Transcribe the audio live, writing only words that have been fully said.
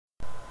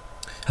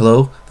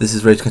Hello, this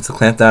is Rage Against the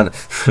Clampdown.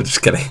 I'm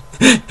just kidding.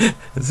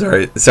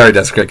 sorry,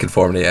 Desperate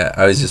Conformity.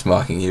 I was just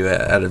mocking you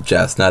out of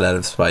jest, not out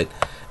of spite.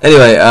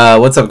 Anyway,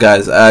 what's up,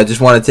 guys? I just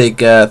want to take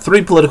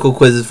 3 political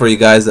quizzes for you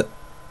guys.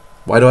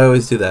 Why do I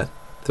always do that?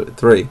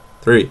 Three.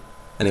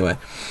 Anyway,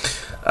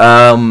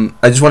 I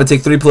just want to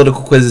take 3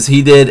 political quizzes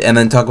he did, and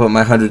then talk about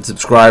my 100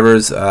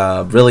 subscribers.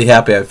 Really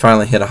happy I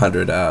finally hit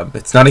 100.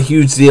 It's not a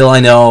huge deal,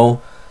 I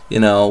know. You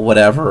know,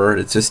 whatever.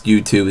 It's just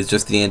YouTube. It's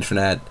just the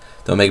internet.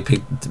 Don't make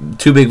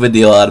too big of a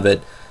deal out of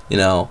it. You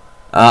know,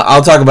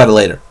 I'll talk about it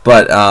later.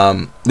 But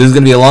this is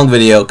gonna be a long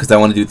video because I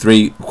want to do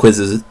 3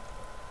 quizzes.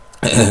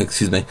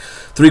 Excuse me,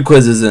 3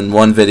 quizzes in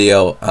one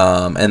video,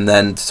 and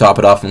then to top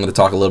it off, I'm going to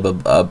talk a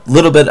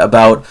little bit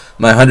about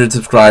my 100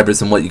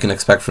 subscribers and what you can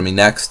expect from me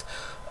next.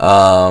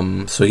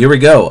 So here we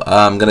go.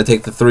 I'm going to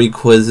take the 3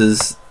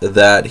 quizzes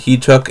that he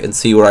took and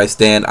see where I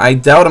stand. I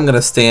doubt I'm going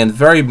to stand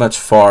very much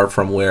far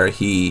from where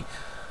he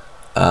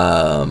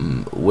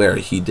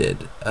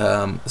did.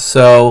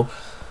 So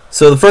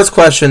the first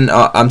question,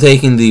 I'm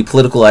taking the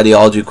political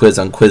ideology quiz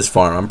on Quiz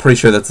Farm. I'm pretty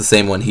sure that's the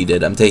same one he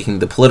did. I'm taking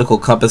the political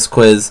compass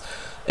quiz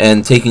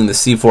and taking the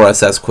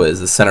C4SS quiz,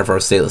 the Center for a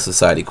Stateless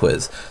Society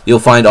quiz. You'll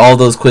find all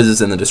those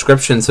quizzes in the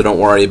description, so don't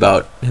worry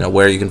about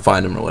where you can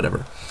find them or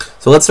whatever.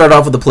 So let's start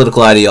off with the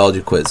political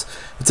ideology quiz.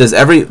 It says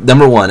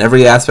number 1,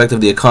 every aspect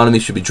of the economy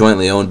should be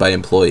jointly owned by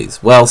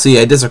employees. Well, see,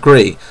 I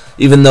disagree.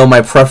 Even though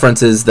my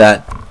preference is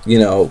that,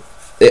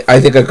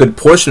 I think a good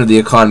portion of the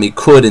economy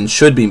could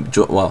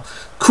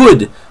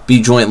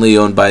be jointly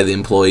owned by the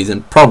employees,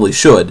 and probably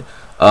should,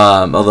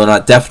 although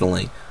not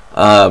definitely.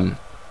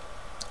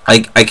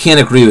 I can't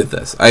agree with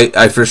this.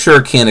 I for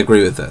sure can't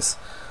agree with this.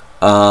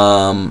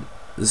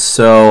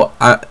 So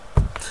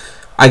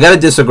I gotta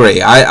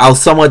disagree. I'll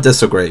somewhat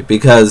disagree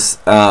because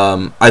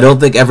I don't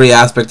think every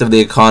aspect of the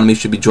economy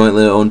should be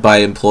jointly owned by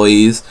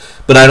employees.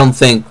 But I don't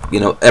think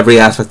every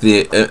aspect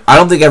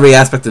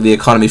of the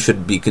economy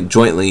should be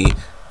jointly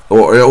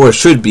or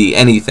should be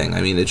anything.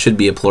 I mean, it should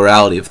be a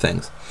plurality of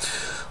things.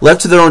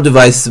 Left to their own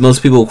devices,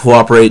 most people will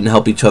cooperate and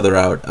help each other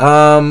out.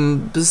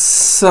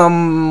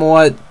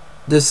 Somewhat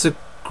disagree.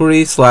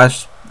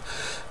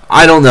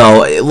 I don't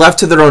know. Left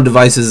to their own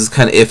devices is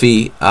kind of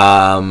iffy.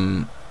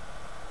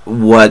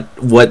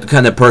 What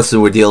kind of person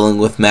we're dealing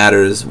with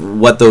matters.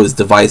 What those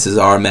devices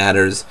are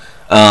matters.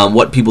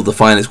 What people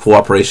define as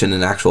cooperation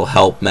and actual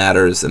help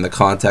matters in the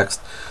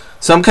context.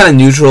 So I'm kind of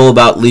neutral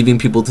about leaving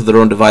people to their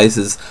own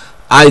devices.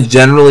 I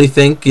generally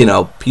think,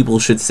 people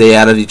should stay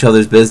out of each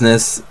other's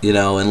business,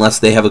 unless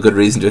they have a good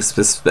reason to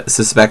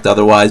suspect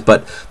otherwise,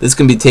 but this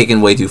can be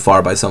taken way too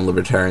far by some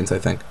libertarians, I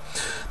think.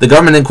 The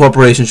government and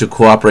corporations should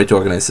cooperate to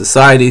organize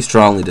society.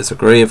 Strongly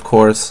disagree, of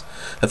course.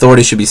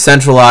 Authority should be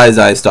centralized.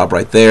 I stop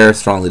right there.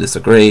 Strongly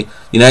disagree.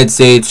 United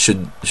States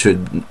should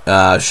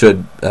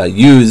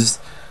use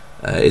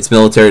its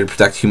military to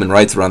protect human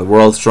rights around the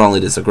world. Strongly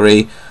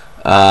disagree.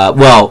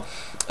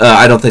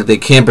 I don't think they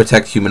can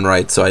protect human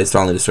rights, so I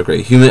strongly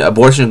disagree.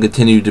 Abortion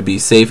continue to be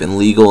safe and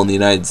legal in the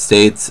United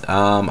States.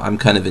 I'm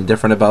kind of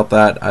indifferent about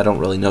that. I don't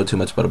really know too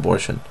much about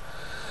abortion.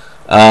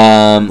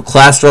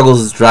 Class struggles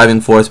is the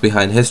driving force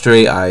behind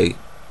history. I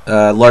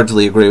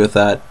largely agree with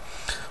that.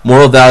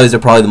 Moral values are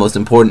probably the most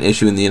important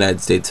issue in the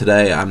United States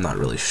today. I'm not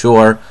really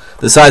sure.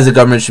 The size of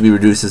government should be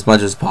reduced as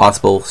much as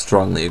possible.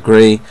 Strongly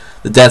agree.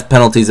 The death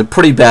penalty is a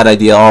pretty bad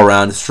idea all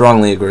around.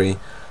 Strongly agree.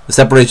 The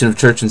separation of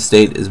church and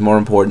state is more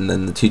important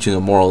than the teaching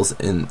of morals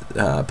in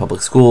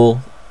public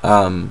school.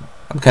 I'm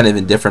kind of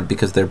indifferent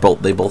because they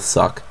both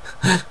suck.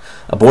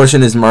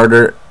 Abortion is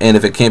murder, and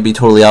if it can't be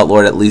totally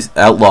outlawed,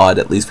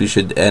 at least we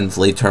should end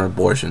late-term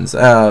abortions.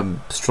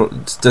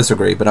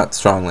 Disagree, but not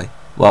strongly.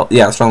 Well,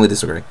 yeah, strongly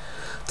disagree.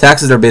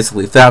 Taxes are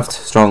basically theft.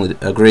 Strongly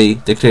agree.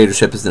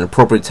 Dictatorship is an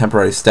appropriate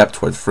temporary step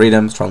towards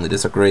freedom. Strongly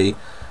disagree.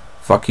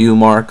 Fuck you,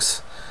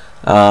 Marx.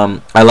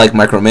 I like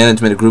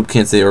micromanagement. A group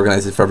can't stay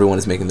organized if everyone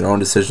is making their own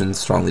decisions.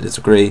 Strongly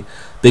disagree.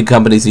 Big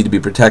companies need to be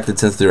protected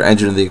since they're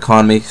engine of the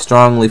economy.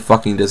 Strongly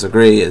fucking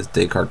disagree. As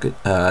desecrate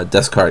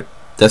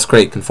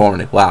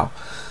conformity. Wow.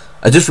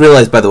 I just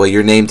realized, by the way,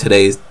 your name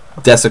today is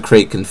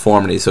desecrate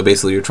conformity. So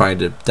basically you're trying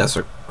to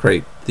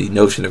desecrate the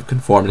notion of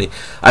conformity.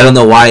 I don't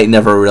know why it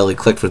never really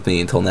clicked with me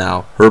until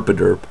now.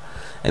 Herpaderp.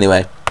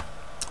 Anyway.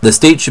 The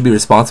state should be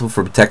responsible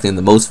for protecting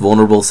the most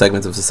vulnerable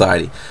segments of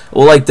society.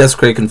 Well, like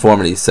desecrate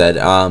conformity said,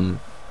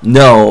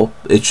 no,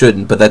 it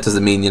shouldn't, but that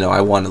doesn't mean, I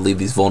want to leave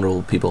these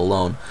vulnerable people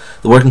alone.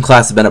 The working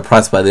class has been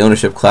oppressed by the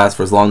ownership class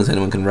for as long as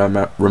anyone can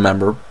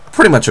remember.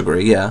 Pretty much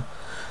agree, yeah.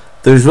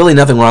 There's really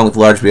nothing wrong with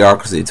large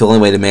bureaucracy. It's the only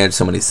way to manage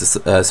so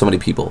many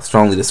people.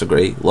 Strongly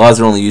disagree.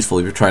 Laws are only useful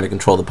if you're trying to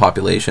control the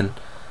population.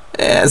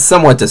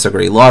 Somewhat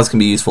disagree. Laws can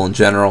be useful in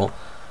general,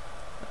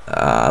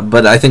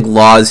 but I think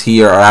laws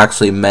here are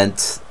actually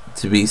meant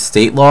to be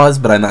state laws,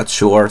 but I'm not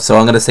sure, so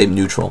I'm going to say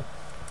neutral.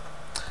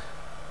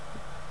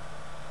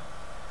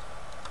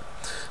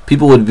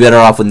 People would be better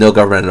off with no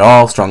government at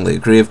all. Strongly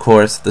agree, of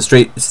course. The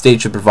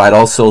state should provide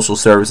all social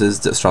services.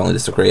 Strongly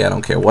disagree. I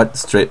don't care what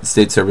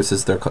state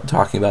services they're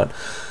talking about.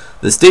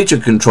 The state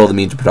should control the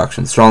means of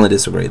production. Strongly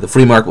disagree. The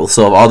free market will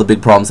solve all the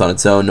big problems on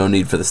its own. No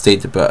need for the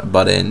state to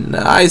butt in.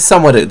 I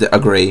somewhat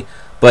agree,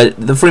 but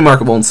the free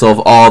market won't solve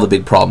all the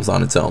big problems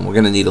on its own. We're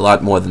going to need a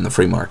lot more than the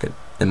free market,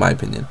 in my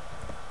opinion.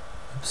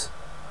 Oops.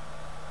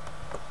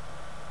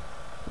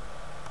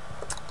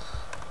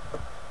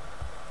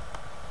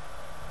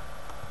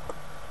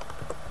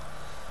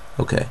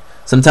 Okay.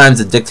 Sometimes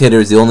a dictator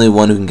is the only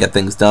one who can get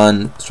things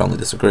done. Strongly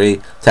disagree.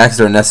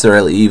 Taxes are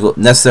necessary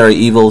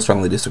evil.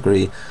 Strongly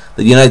disagree.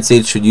 The United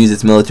States should use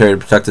its military to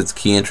protect its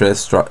key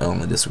interests.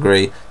 Strongly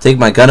disagree. Take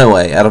my gun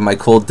away out of my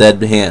cold,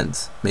 dead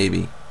hands.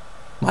 Maybe.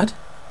 What?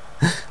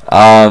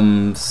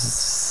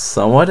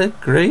 Somewhat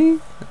agree.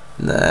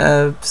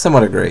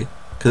 Somewhat agree.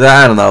 Because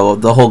I don't know,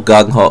 the whole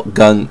gung ho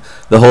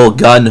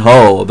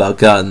about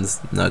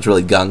guns. No, it's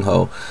really gung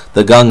ho.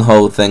 The gung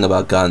ho thing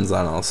about guns,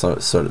 I don't know,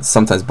 sort of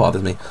sometimes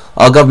bothers me.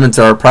 All governments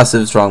are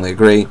oppressive. Strongly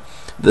agree.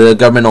 The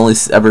government only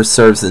ever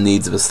serves the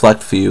needs of a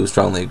select few.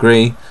 Strongly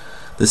agree.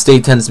 The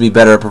state tends to be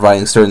better at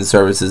providing certain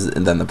services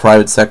than the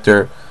private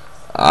sector.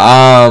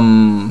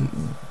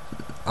 I'm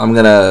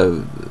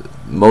gonna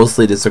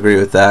mostly disagree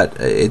with that.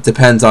 It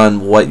depends on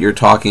what you're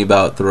talking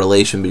about, the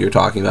relation you're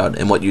talking about,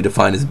 and what you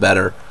define as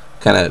better.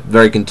 Kind of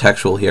very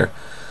contextual here.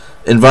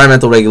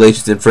 Environmental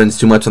regulations infringe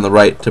too much on the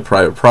right to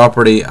private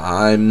property.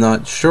 I'm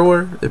not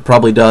sure. It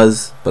probably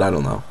does, but I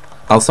don't know.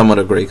 I'll somewhat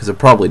agree because it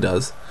probably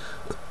does.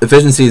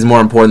 Efficiency is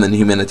more important than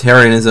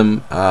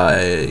humanitarianism.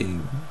 I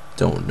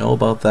don't know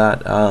about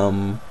that. I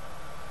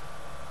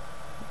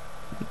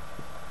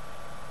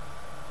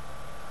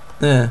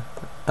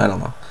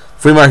don't know.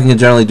 Free market can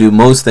generally do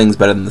most things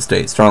better than the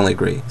state. Strongly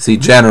agree. See,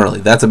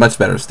 generally, that's a much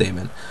better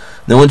statement.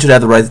 No one should have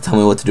the right to tell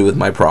me what to do with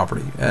my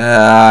property.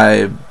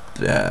 I'm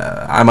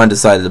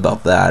undecided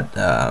about that.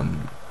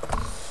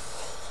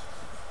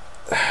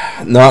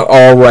 Not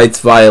all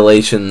rights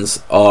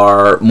violations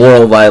are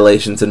moral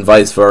violations and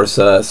vice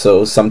versa,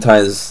 so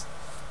sometimes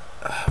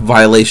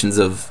violations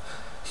of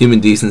human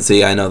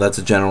decency, I know that's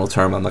a general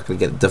term, I'm not going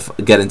to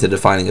get into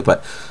defining it,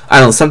 but I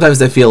don't know,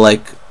 sometimes I feel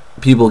like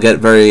people get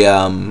very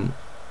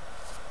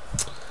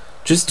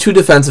just too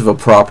defensive of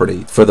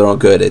property for their own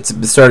good. It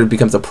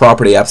becomes a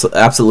property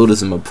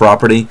absolutism of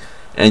property,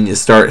 and you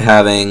start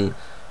having,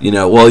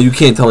 well, you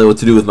can't tell me what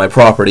to do with my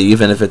property,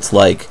 even if it's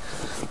like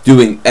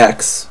doing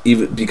X,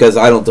 even because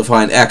I don't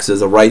define X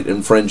as a right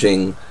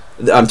infringing.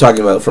 I'm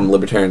talking about from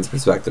libertarians'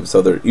 perspective,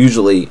 so they're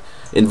usually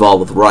involved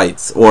with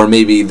rights, or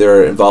maybe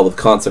they're involved with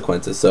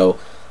consequences. So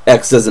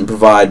X doesn't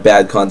provide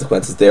bad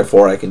consequences,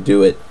 therefore I can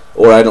do it,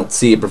 or I don't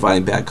see it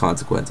providing bad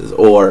consequences,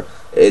 or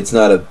it's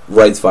not a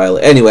rights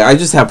violation. Anyway, I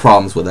just have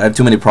problems with it. I have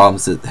too many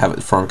problems to have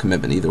a firm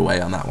commitment either way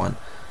on that one.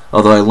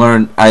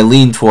 Although I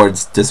lean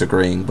towards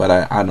disagreeing, but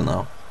I don't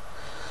know.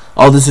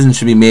 All decisions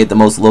should be made at the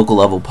most local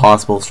level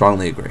possible.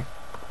 Strongly agree.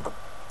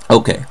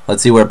 Okay,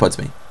 let's see where it puts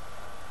me.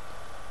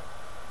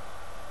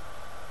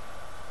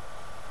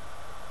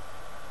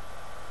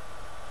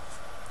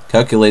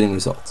 Calculating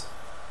results.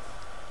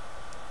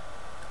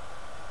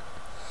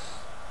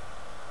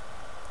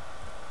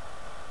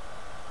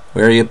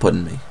 Where are you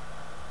putting me?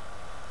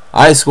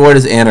 I scored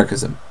as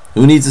anarchism.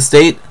 Who needs a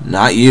state?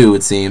 Not you,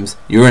 it seems.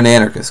 You're an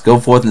anarchist. Go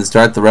forth and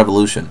start the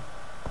revolution.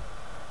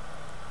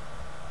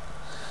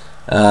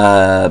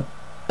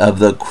 Of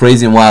the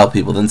crazy and wild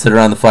people. Then sit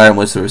around the fire in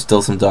which there were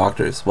still some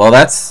doctors. Well,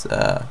 that's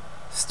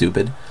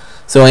stupid.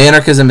 So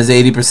anarchism is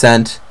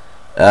 80%,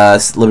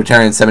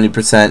 Libertarian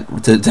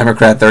 70%,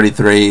 Democrat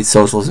 33%,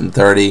 Socialism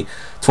 30%,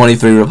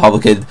 23%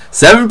 Republican,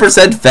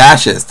 7%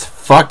 Fascist.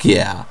 Fuck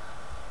yeah.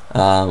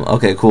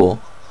 Okay, cool.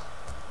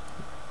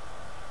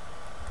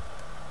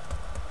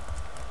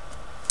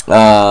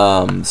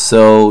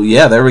 So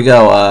yeah, there we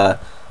go.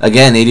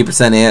 Again,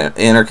 80%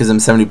 anarchism,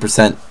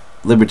 70%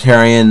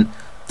 libertarian.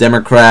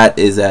 Democrat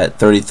is at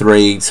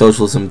 33%,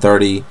 socialism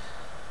 30%,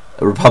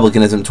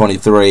 republicanism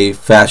 23%,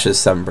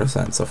 fascist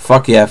 7%. So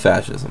fuck yeah,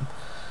 fascism.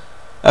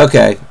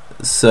 Okay,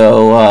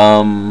 so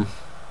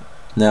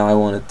now I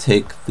want to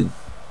take the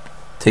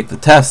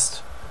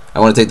test. I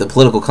want to take the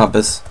political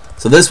compass.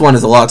 So this one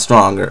is a lot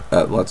stronger.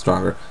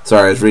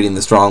 Sorry, I was reading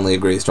the strongly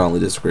agree, strongly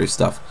disagree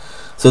stuff.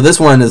 So this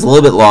one is a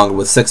little bit longer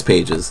with 6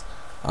 pages.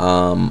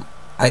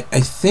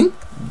 I think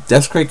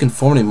Desecrate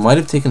Conformity might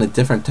have taken a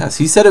different test.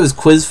 He said it was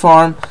Quiz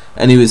Farm,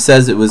 and he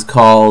says it was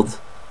called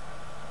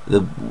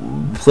the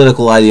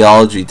Political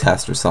Ideology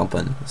Test or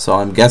something. So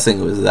I'm guessing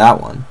it was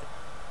that one.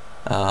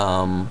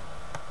 Oh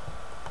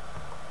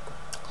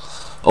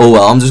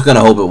well, I'm just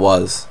gonna hope it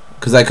was,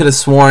 because I could have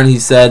sworn he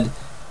said.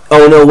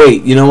 Oh no,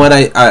 wait. You know what?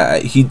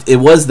 It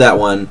was that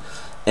one,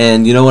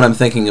 and you know what I'm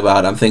thinking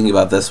about? I'm thinking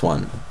about this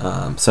one.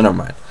 So never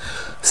mind.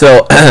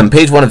 So,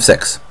 page 1 of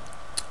 6.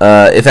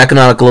 If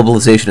economic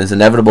globalization is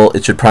inevitable,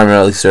 it should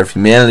primarily serve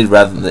humanity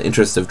rather than the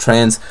interests of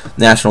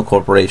transnational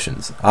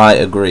corporations. I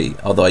agree,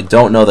 although I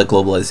don't know that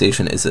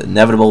globalization is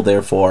inevitable,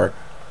 therefore...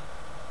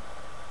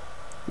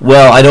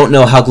 Well, I don't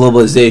know how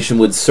globalization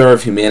would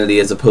serve humanity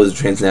as opposed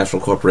to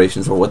transnational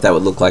corporations, or what that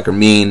would look like or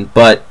mean,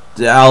 but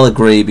I'll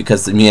agree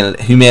because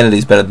humanity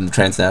is better than the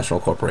transnational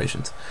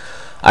corporations.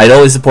 I'd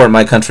always support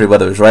my country,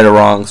 whether it's right or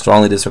wrong.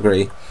 Strongly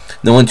disagree.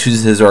 No one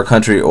chooses his or her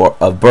country or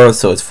of birth,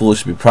 so it's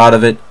foolish to be proud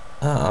of it.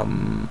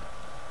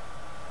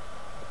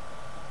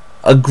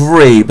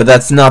 Agree, but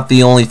that's not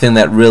the only thing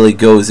that really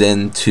goes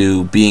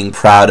into being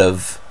proud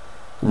of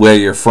where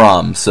you're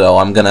from, so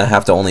I'm going to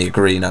have to only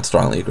agree, not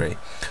strongly agree.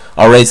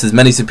 Our race has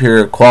many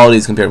superior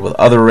qualities compared with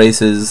other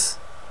races.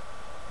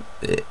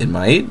 It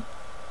might.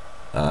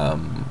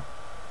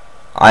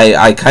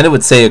 I kind of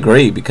would say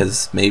agree,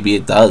 because maybe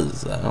it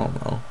does. I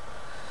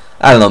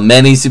don't know.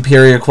 Many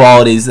superior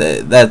qualities,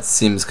 that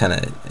seems kind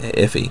of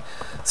iffy.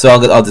 So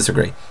I'll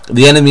disagree.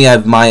 The enemy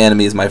of my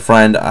enemy is my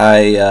friend.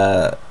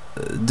 I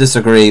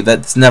disagree.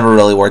 That's never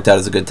really worked out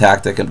as a good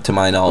tactic, to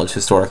my knowledge,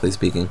 historically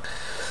speaking.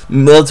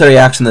 Military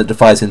action that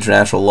defies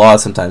international law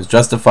is sometimes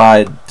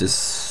justified.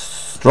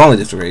 Strongly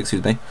disagree,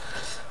 excuse me.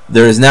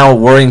 There is now a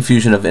worrying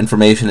fusion of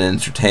information and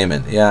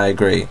entertainment. Yeah, I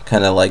agree.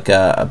 Kind of like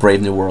a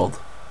Brave New World.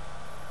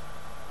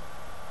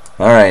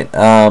 Alright,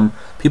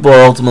 people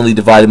are ultimately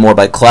divided more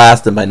by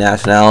class than by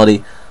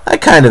nationality. I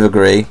kind of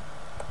agree.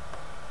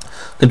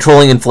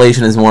 Controlling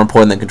inflation is more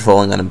important than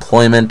controlling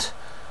unemployment.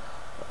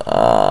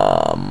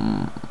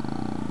 I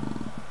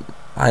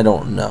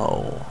don't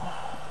know.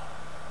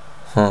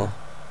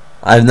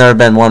 I've never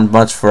been one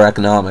much for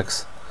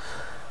economics.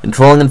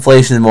 Controlling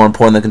inflation is more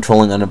important than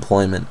controlling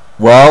unemployment.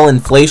 Well,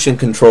 inflation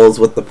controls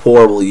what the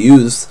poor will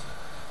use,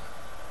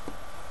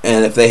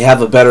 and if they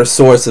have a better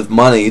source of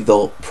money,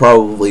 they'll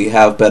probably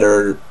have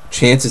better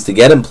chances to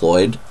get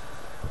employed.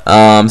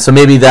 So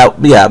maybe that,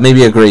 yeah,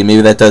 maybe agree.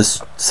 Maybe that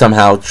does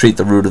somehow treat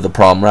the root of the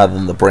problem rather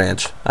than the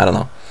branch. I don't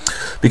know.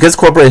 Because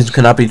corporations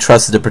cannot be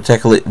trusted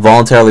to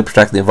voluntarily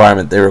protect the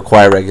environment, they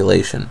require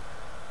regulation.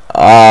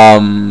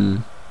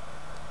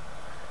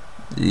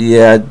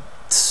 Yeah,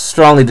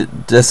 strongly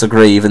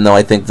disagree, even though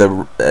I think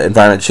the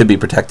environment should be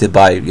protected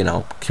by,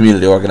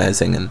 community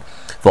organizing and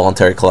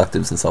voluntary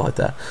collectives and stuff like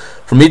that.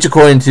 From each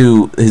according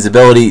to his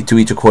ability to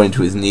each according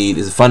to his need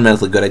is a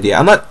fundamentally good idea.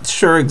 I'm not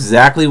sure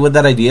exactly what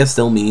that idea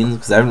still means,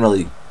 because I haven't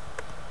really,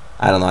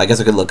 I don't know, I guess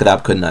I could look it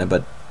up, couldn't I?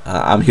 But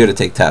I'm here to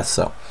take tests,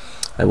 so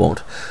I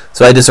won't.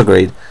 So I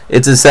disagreed.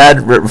 It's a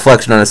sad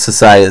reflection on a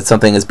society that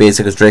something as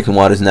basic as drinking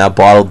water is now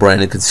bottled,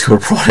 branded consumer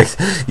product.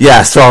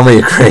 Yeah, strongly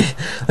agree.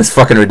 That's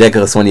fucking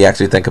ridiculous when you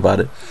actually think about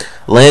it.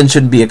 Land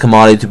shouldn't be a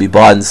commodity to be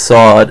bought and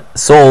sold.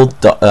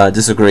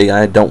 Disagree.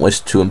 I don't wish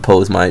to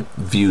impose my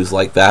views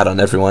like that on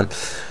everyone.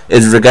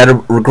 It is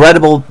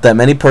regrettable that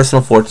many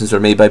personal fortunes are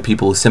made by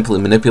people who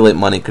simply manipulate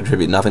money and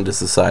contribute nothing to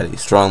society.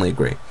 Strongly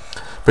agree.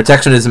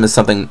 Protectionism is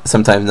something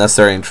sometimes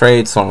necessary in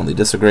trade. Strongly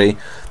disagree.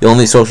 The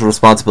only social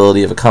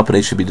responsibility of a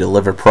company should be to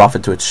deliver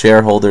profit to its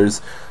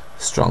shareholders.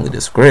 Strongly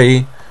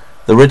disagree.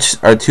 The rich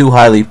are too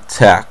highly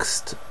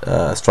taxed.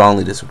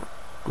 Strongly disagree.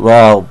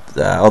 Well,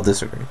 I'll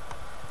disagree,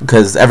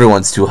 because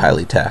everyone's too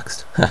highly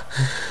taxed.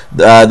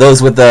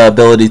 Those with the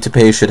ability to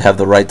pay should have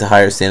the right to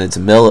higher standards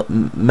of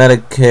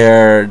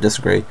Medicare.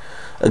 Disagree.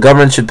 A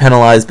government should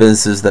penalize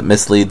businesses that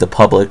mislead the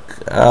public.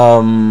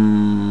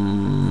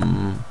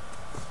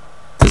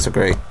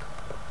 Disagree.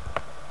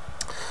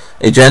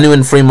 A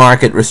genuine free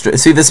market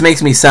see, this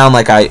makes me sound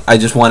like I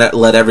just want to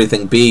let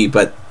everything be,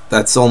 but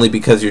that's only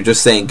because you're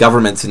just saying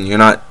governments and you're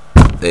not.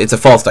 It's a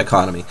false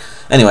dichotomy.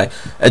 Anyway,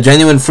 a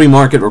genuine free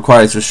market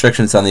requires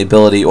restrictions on the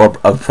ability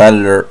of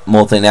predator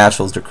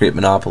multinationals to create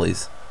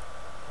monopolies.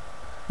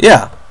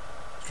 Yeah,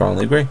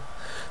 strongly agree.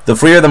 The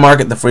freer the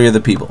market, the freer the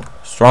people.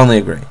 Strongly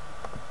agree.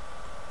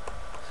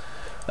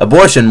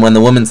 Abortion, when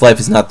the woman's life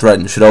is not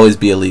threatened, should always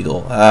be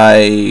illegal.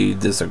 I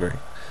disagree.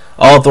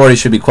 All authority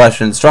should be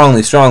questioned.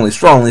 Strongly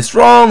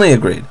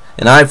agreed.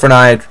 An eye for an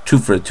eye,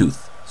 tooth for a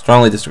tooth.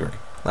 Strongly disagree.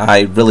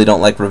 I really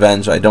don't like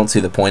revenge. I don't see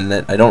the point in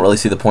it. I don't really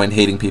see the point in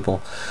hating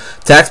people.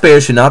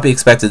 Taxpayers should not be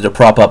expected to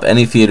prop up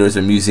any theaters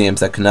or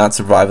museums that cannot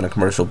survive on a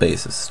commercial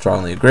basis.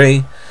 Strongly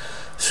agree.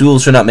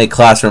 Schools should not make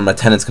classroom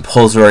attendance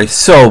compulsory.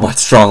 So much.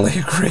 Strongly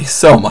agree.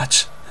 So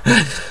much.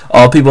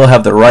 All people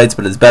have their rights,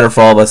 but it's better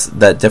for all of us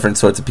that different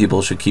sorts of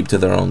people should keep to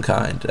their own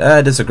kind.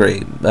 I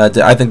disagree.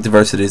 I think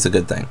diversity is a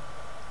good thing.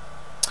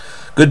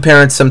 Good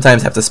parents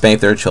sometimes have to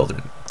spank their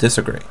children.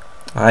 Disagree.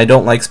 I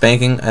don't like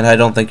spanking, and I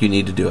don't think you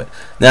need to do it.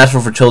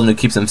 Natural for children to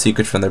keep some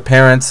secrets from their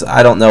parents.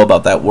 I don't know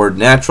about that word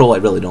natural. I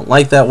really don't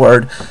like that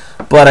word.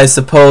 But I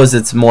suppose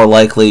it's more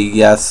likely,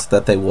 yes,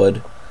 that they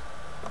would.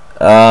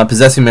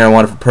 Possessing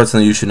marijuana for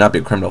personal use should not be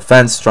a criminal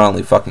offense.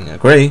 Strongly fucking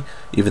agree,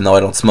 even though I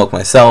don't smoke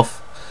myself.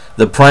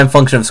 The prime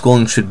function of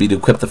schooling should be to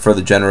equip the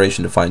further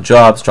generation to find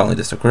jobs. Strongly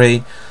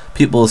disagree.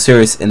 People with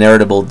serious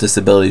inheritable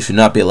disabilities should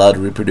not be allowed to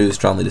reproduce.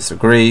 Strongly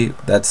disagree.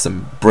 That's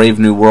some Brave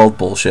New World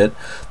bullshit.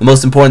 The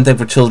most important thing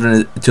for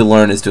children to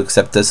learn is to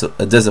accept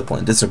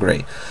discipline.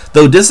 Disagree.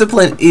 Though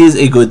discipline is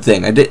a good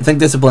thing. I think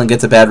discipline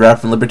gets a bad rap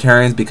from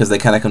libertarians because they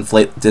kind of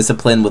conflate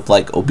discipline with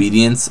like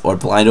obedience or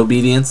blind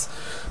obedience.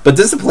 But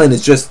discipline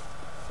is just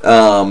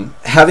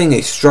having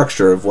a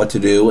structure of what to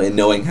do and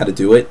knowing how to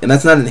do it. And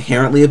that's not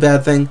inherently a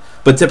bad thing,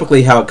 but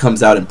typically how it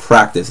comes out in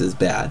practice is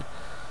bad.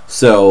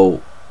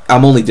 So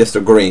I'm only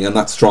disagreeing. I'm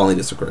not strongly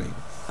disagreeing.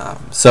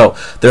 So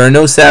there are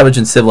no savage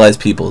and civilized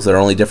peoples. There are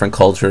only different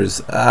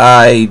cultures.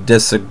 I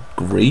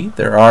disagree.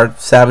 There are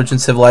savage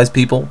and civilized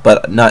people,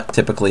 but not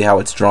typically how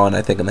it's drawn,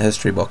 I think, in the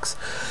history books.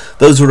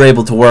 Those who are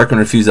able to work and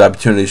refuse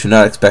opportunity should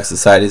not expect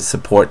society's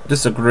support.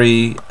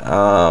 Disagree.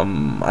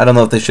 I don't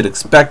know if they should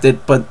expect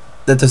it, but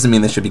that doesn't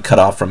mean they should be cut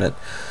off from it.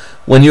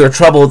 When you are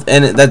troubled,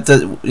 and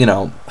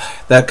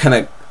that kind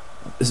of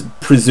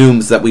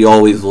presumes that we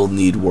always will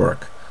need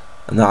work.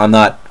 I'm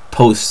not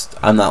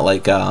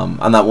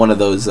one of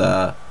those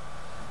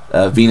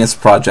Venus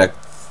Project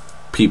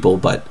people,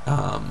 but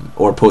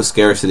or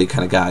post-scarcity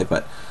kind of guy,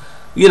 but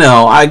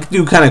I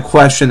do kind of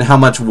question how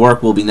much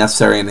work will be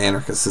necessary in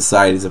anarchist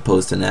society as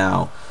opposed to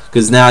now,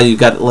 because now you've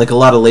got like a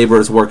lot of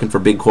laborers working for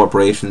big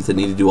corporations that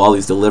need to do all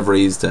these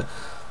deliveries to,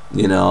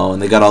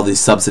 and they got all these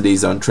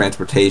subsidies on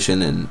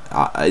transportation, and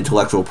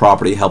intellectual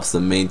property helps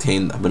them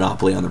maintain a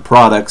monopoly on their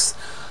products.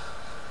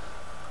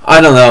 I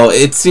don't know.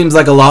 It seems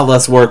like a lot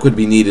less work would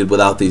be needed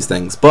without these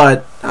things,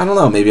 but I don't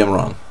know. Maybe I'm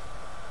wrong.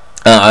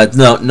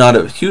 No, not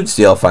a huge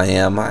deal if I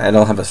am. I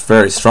don't have a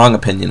very strong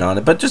opinion on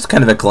it, but just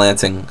kind of a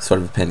glancing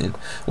sort of opinion.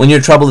 When you're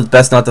troubled, it's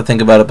best not to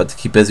think about it, but to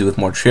keep busy with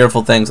more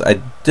cheerful things.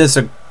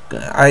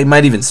 I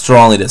might even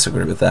strongly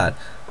disagree with that.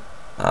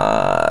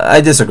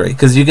 I disagree,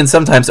 because you can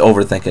sometimes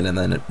overthink it, and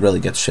then it really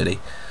gets shitty.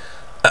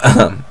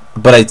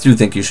 But I do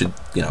think you should,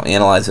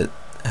 analyze it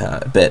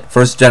a bit.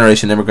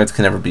 First-generation immigrants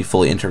can never be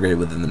fully integrated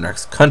within the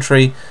next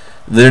country.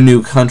 Their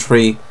new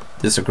country,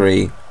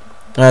 disagree.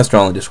 I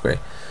strongly disagree.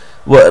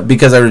 Well,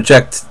 because I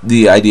reject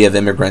the idea of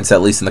immigrants,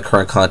 at least in the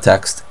current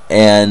context,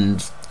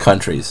 and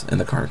countries in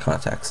the current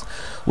context.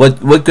 What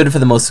good for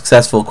the most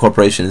successful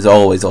corporation is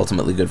always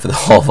ultimately good for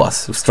all of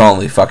us.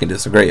 Strongly fucking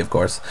disagree, of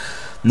course.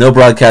 No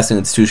broadcasting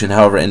institution,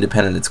 however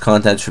independent its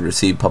content, should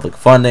receive public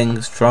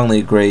funding. Strongly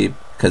agree,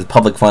 because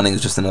public funding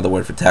is just another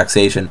word for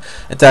taxation,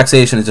 and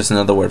taxation is just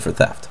another word for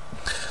theft.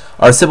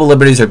 Our civil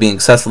liberties are being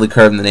excessively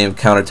curbed in the name of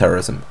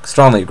counterterrorism.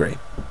 Strongly agree.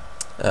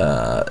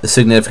 A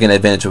significant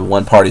advantage of a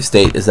one-party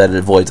state is that it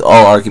avoids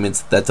all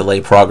arguments that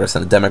delay progress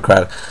in a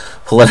democratic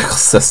political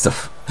system.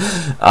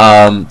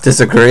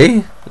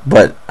 Disagree,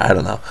 but I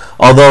don't know.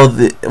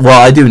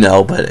 I do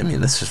know, but I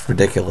mean, that's just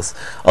ridiculous.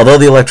 Although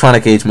the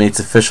electronic age makes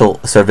official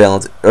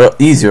surveillance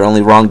easier,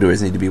 only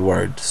wrongdoers need to be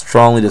worried.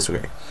 Strongly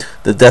disagree.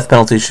 The death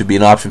penalty should be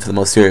an option for the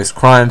most serious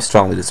crimes.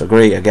 Strongly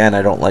disagree. Again,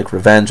 I don't like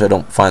revenge. I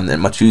don't find that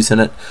much use in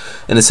it.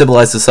 In a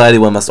civilized society,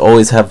 one must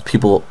always have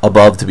people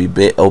above to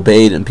be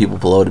obeyed and people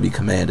below to be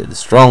commanded.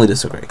 Strongly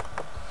disagree.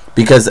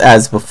 Because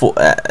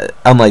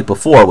unlike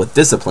before with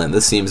discipline,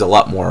 this seems a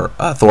lot more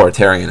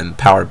authoritarian and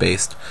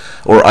power-based,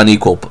 or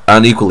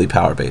unequally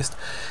power-based.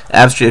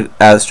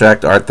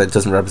 Abstract art that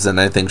doesn't represent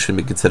anything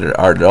shouldn't be considered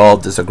art at all.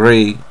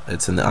 Disagree.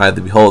 It's in the eye of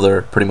the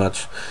beholder, pretty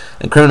much.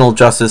 In criminal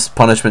justice,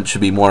 punishment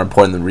should be more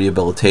important than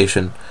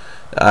rehabilitation.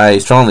 I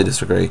strongly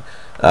disagree.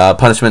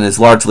 Punishment is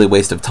largely a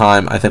waste of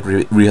time. I think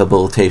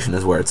rehabilitation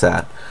is where it's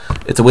at.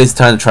 It's a waste of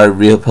time to try to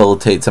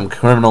rehabilitate some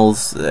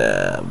criminals.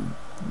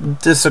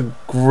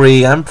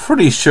 Disagree. I'm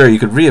pretty sure you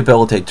could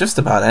rehabilitate just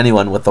about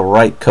anyone with the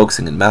right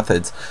coaxing and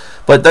methods,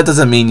 but that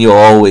doesn't mean you'll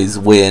always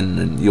win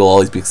and you'll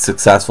always be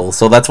successful,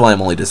 so that's why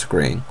I'm only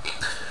disagreeing,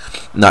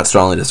 not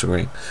strongly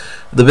disagreeing.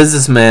 The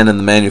businessman and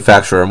the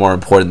manufacturer are more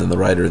important than the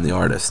writer and the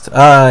artist.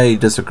 I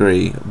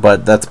disagree,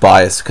 but that's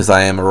biased because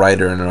I am a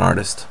writer and an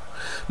artist.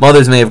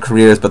 Mothers may have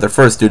careers, but their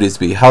first duty is to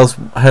be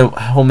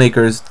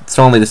homemakers.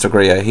 Strongly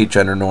disagree. I hate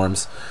gender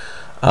norms.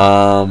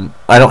 I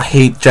don't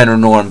hate gender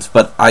norms,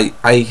 but I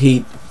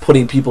hate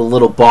putting people in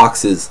little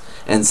boxes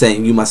and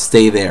saying you must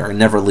stay there and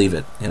never leave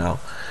it,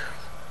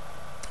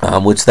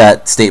 which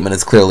that statement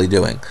is clearly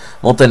doing.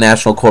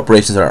 Multinational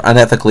corporations are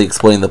unethically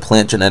exploiting the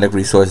plant genetic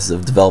resources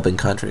of developing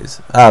countries.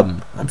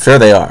 I'm sure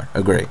they are.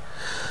 Agree.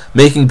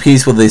 Making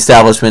peace with the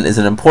establishment is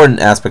an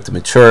important aspect of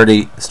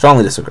maturity.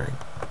 Strongly disagree.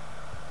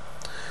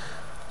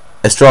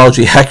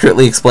 Astrology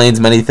accurately explains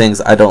many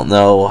things. I don't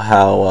know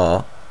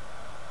how...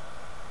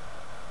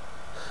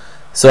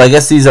 So I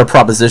guess these are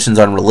propositions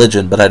on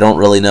religion, but I don't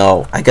really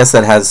know. I guess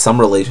that has some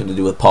relation to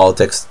do with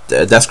politics.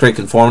 Descartes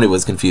conformity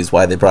was confused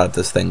why they brought up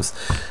these things.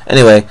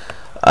 Anyway,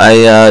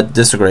 I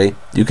disagree.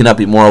 You cannot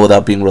be moral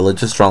without being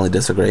religious. Strongly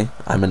disagree.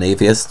 I'm an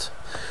atheist.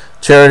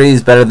 Charity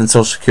is better than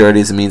social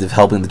security as a means of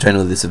helping the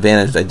genuinely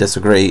disadvantaged. I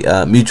disagree.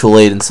 Mutual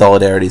aid and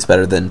solidarity is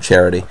better than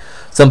charity.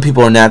 Some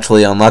people are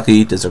naturally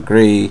unlucky.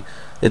 Disagree.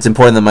 It's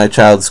important that my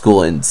child's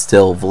school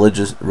instill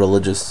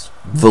religious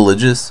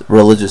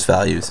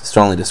values.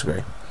 Strongly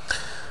disagree.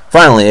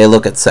 Finally, a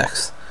look at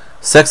sex.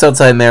 Sex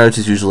outside marriage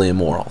is usually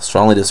immoral.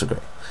 Strongly disagree.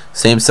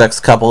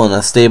 Same-sex couple in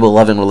a stable,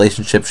 loving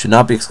relationship should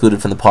not be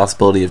excluded from the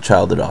possibility of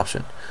child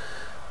adoption.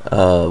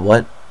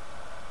 What?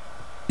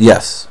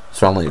 Yes,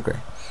 strongly agree.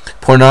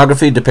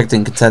 Pornography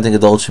depicting consenting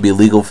adults should be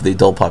illegal for the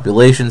adult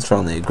population.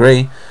 Strongly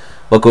agree.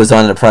 What goes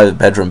on in a private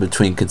bedroom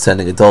between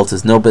consenting adults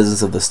is no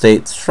business of the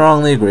state.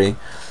 Strongly agree.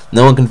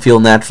 No one can feel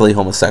naturally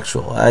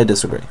homosexual. I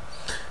disagree.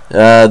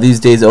 These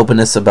days,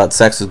 openness about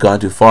sex has gone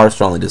too far.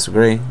 Strongly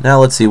disagree. Now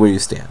let's see where you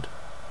stand.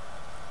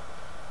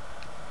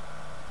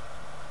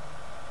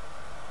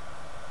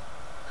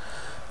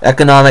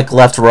 Economic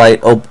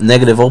left-right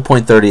negative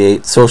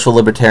 0.38. Social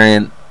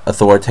libertarian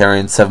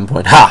authoritarian 7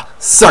 point. Ha!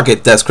 Suck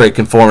it, desecrate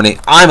conformity.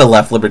 I'm a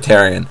left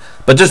libertarian,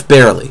 but just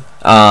barely.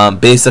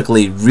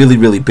 Basically, really,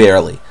 really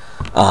barely.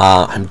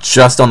 I'm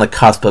just on the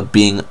cusp of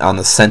being on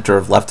the center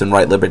of left and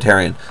right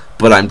libertarian,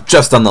 but I'm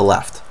just on the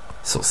left.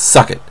 So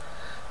suck it.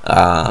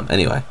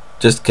 Anyway,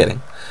 just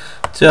kidding.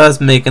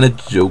 Just making a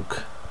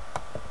joke.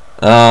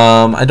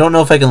 I don't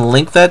know if I can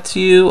link that to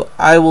you.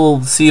 I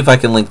will see if I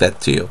can link that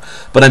to you.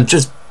 But I'm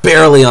just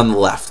barely on the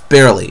left,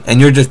 barely, and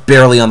you're just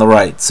barely on the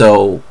right.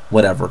 So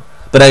whatever.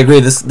 But I agree.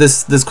 This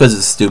quiz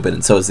is stupid,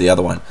 and so is the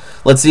other one.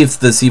 Let's see if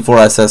the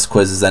C4SS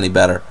quiz is any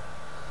better.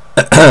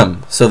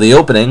 So the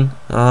opening.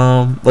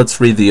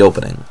 Let's read the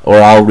opening, or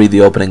I'll read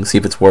the opening. See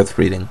if it's worth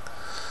reading.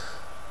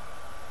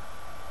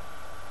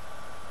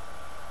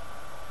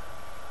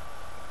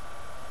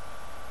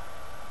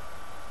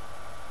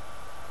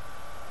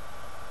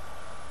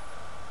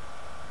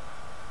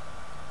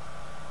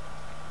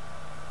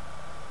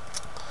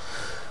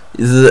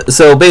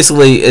 So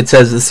basically, it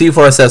says the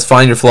C4SS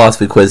Find Your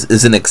Philosophy quiz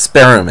is an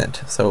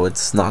experiment, so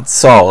it's not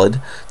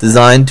solid,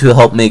 designed to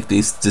help make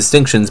these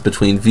distinctions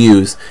between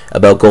views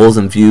about goals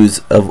and views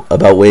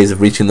about ways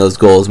of reaching those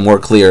goals more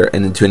clear,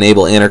 and to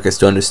enable anarchists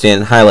to understand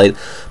and highlight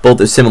both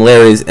their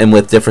similarities and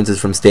with differences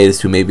from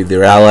statists who may be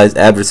their allies,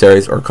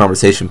 adversaries, or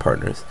conversation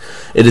partners.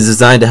 It is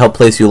designed to help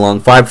place you along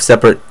 5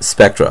 separate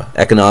spectra: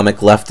 economic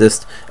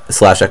leftist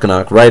 /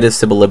 economic rightist,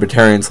 civil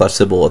libertarian /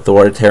 civil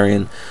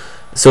authoritarian,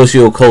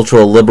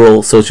 socio-cultural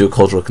liberal,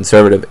 socio-cultural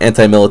conservative,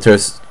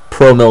 anti-militarist,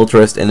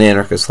 pro-militarist, and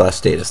anarchist /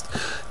 statist.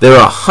 There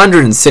are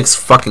 106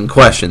 fucking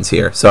questions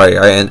here. Sorry,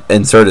 I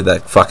inserted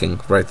that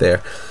fucking right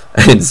there.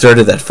 I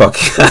inserted that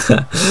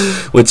fucking,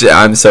 which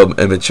I'm so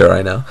immature,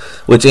 I know.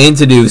 Which aim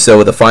to do so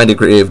with a fine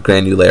degree of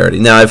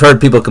granularity. Now, I've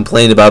heard people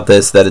complain about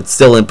this, that it's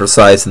still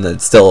imprecise and that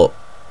it's still,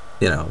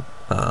 you know,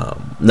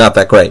 not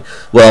that great.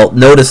 Well,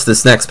 notice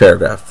this next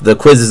paragraph. The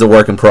quiz is a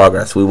work in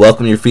progress. We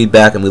welcome your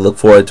feedback and we look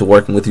forward to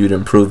working with you to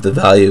improve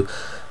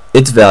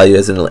its value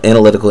as an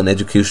analytical and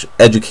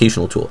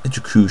educational tool.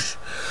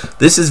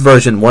 This is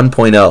version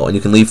 1.0, and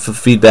you can leave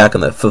feedback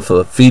on the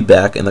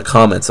feedback in the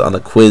comments on the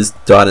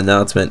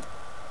quiz.announcement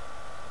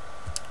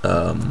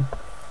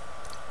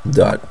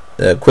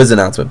quiz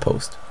announcement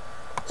post.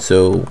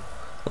 So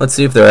let's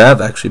see if there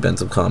have actually been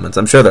some comments.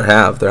 I'm sure there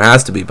have. There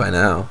has to be by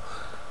now.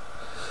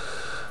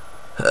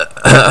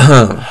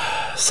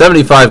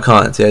 75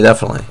 comments, yeah,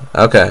 definitely.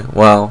 Okay,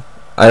 well,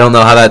 I don't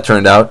know how that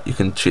turned out. You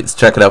can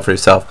check it out for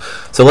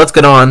yourself. So let's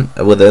get on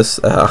with this.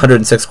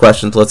 106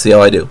 questions. Let's see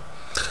how I do.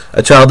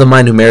 A child of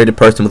mine who married a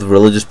person with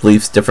religious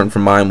beliefs different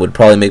from mine would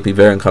probably make me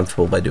very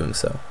uncomfortable by doing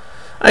so.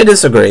 I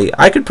disagree.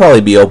 I could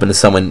probably be open to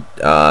someone,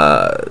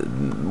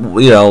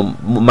 you know,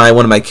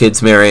 one of my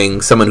kids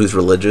marrying someone who's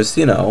religious.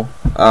 You know,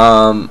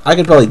 I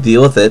could probably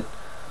deal with it.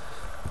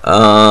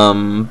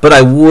 But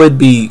I would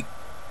be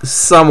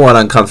somewhat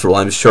uncomfortable,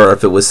 I'm sure,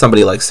 if it was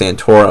somebody like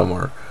Santorum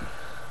or,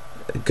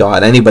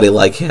 God, anybody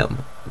like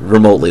him,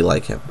 remotely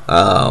like him.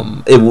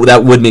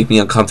 That would make me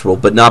uncomfortable,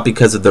 but not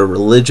because of their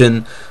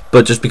religion,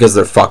 but just because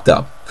they're fucked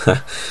up.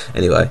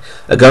 Anyway,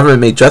 a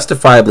government may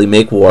justifiably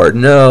make war.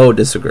 No,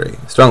 disagree.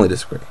 Strongly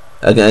disagree.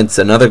 Against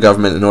another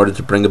government in order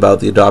to bring about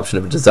the adoption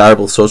of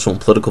desirable social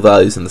and political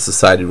values in the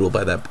society ruled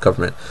by that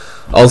government.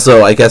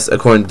 Also, I guess,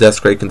 according to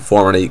Desperate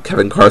Conformity,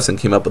 Kevin Carson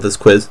came up with this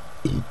quiz,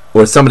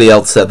 or somebody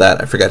else said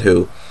that, I forget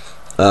who.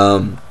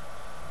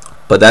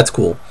 But that's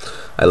cool.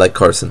 I like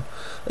Carson.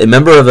 A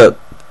member of a,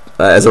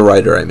 as a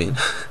writer, I mean,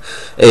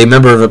 a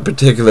member of a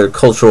particular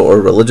cultural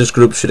or religious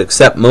group should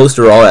accept most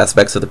or all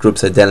aspects of the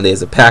group's identity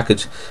as a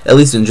package, at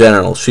least in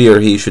general. She or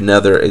he should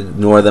neither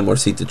ignore them or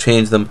seek to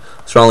change them.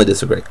 Strongly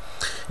disagree.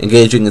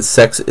 Engaging in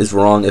sex is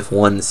wrong if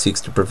one seeks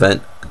to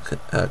prevent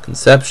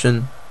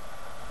conception.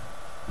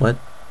 What?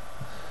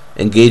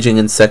 Engaging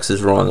in sex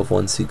is wrong if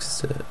one seeks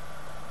to...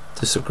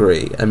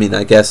 Disagree. I mean,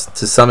 I guess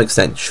to some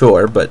extent,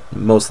 sure, but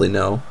mostly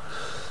no.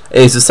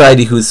 A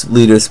society whose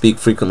leaders speak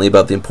frequently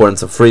about the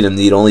importance of freedom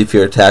need only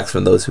fear attacks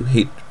from those who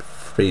hate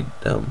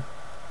freedom.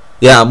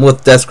 Yeah, I'm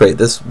with Desperate.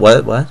 This,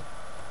 what?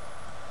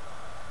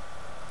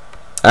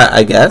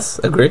 I guess.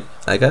 Agree.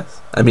 I guess.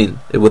 I mean,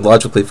 it would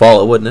logically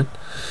follow, wouldn't it?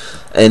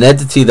 An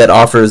entity that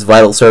offers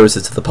vital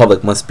services to the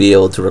public must be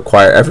able to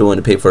require everyone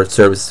to pay for its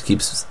service to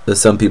keep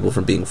some people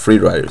from being free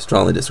riders.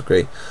 Strongly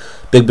disagree.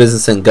 Big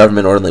business and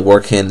government ordinarily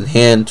work hand in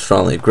hand.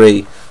 Strongly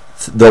agree.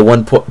 Though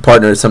one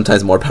partner is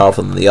sometimes more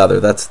powerful than the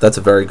other. That's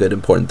a very good,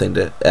 important thing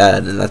to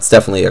add, and that's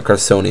definitely a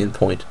Carsonian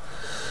point.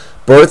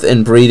 Birth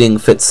and breeding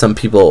fits some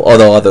people,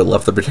 although other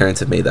left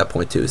libertarians have made that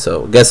point too,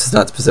 so I guess it's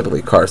not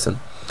specifically Carson.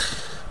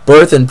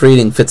 Birth and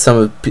breeding fit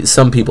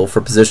some people for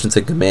positions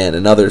of command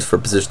and others for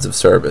positions of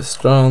service.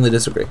 Strongly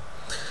disagree.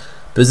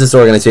 Business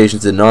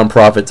organizations and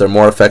non-profits are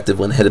more effective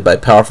when headed by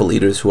powerful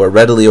leaders who are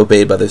readily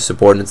obeyed by their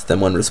subordinates than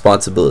when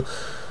responsibility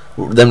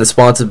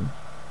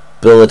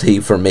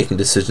for making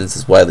decisions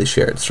is widely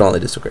shared. Strongly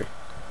disagree.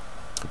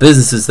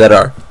 Businesses that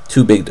are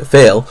too big to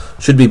fail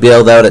should be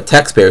bailed out at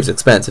taxpayers'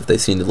 expense if they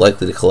seem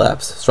likely to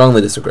collapse.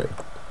 Strongly disagree.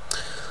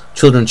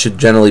 Children should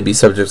generally be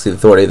subject to the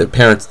authority of their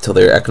parents until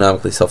they are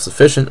economically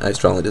self-sufficient. I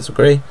strongly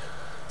disagree.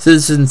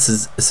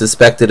 Citizens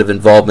suspected of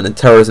involvement in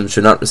terrorism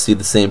should not receive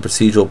the same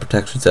procedural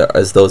protections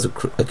as those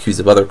accused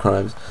of other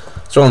crimes.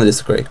 Strongly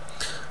disagree.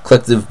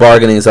 Collective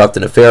bargaining is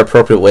often a fair,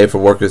 appropriate way for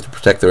workers to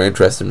protect their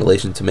interests in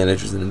relation to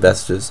managers and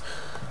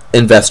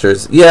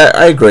investors. Yeah,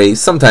 I agree.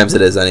 Sometimes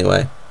it is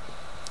anyway.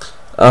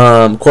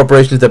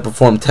 Corporations that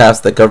perform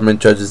tasks that government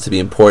judges to be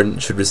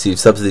important should receive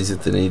subsidies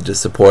if they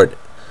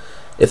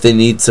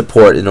need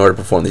support in order to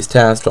perform these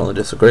tasks. Strongly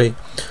disagree.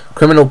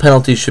 Criminal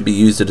penalties should be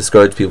used to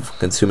discourage people from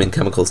consuming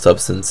chemical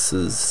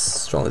substances.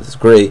 Strongly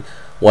disagree.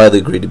 Widely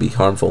agreed to be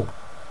harmful.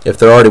 If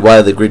they're already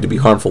widely agreed to be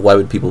harmful, why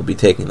would people be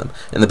taking them?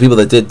 And the people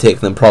that did take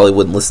them probably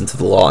wouldn't listen to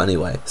the law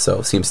anyway, so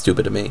it seems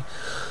stupid to me.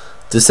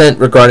 Dissent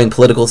regarding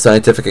political,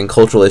 scientific, and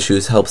cultural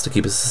issues helps to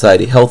keep a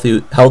society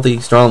healthy.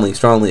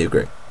 Strongly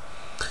agree.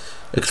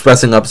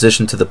 Expressing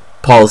opposition to the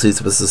policies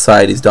of a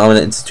society's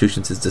dominant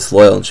institutions is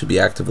disloyal and should be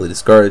actively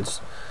discouraged.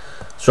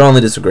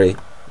 Strongly disagree.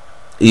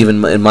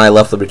 Even in my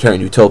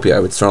left-libertarian utopia, I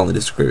would strongly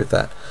disagree with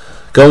that.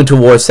 Going to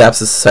war saps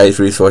the society's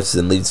resources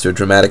and leads to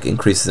dramatic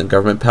increases in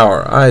government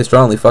power. I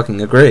strongly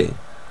fucking agree.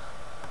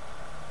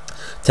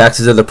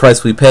 Taxes are the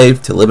price we pay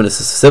to live in a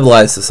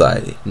civilized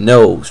society.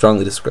 No,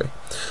 strongly disagree.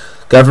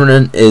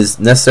 Government is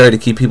necessary to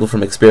keep people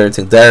from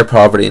experiencing dire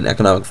poverty and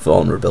economic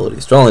vulnerability.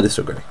 Strongly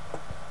disagree.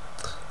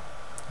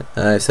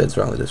 I said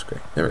strongly disagree.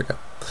 There we go.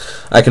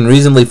 I can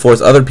reasonably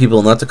force other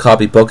people not to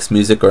copy books,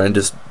 music, or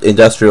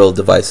industrial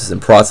devices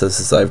and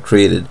processes I've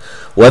created,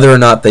 whether or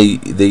not they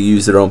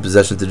use their own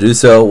possessions to do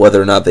so,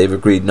 whether or not they've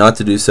agreed not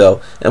to do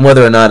so, and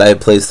whether or not I have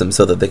placed them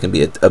so that they can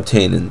be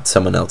obtained in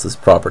someone else's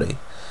property.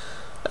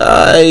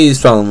 I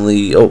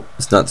strongly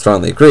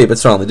agree, but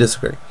strongly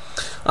disagree.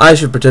 I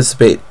should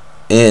participate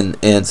in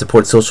and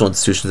support social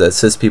institutions that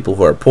assist people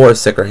who are poor,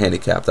 sick, or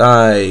handicapped.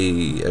 I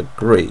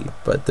agree,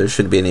 but there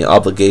shouldn't be any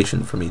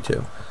obligation for me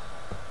to.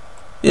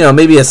 You know,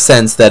 maybe a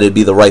sense that it'd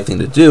be the right thing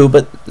to do,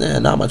 but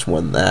not much more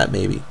than that,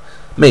 maybe.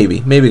 Maybe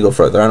go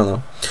further, I don't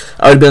know.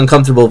 I would be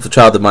uncomfortable if a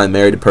child of mine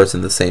married a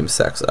person of the same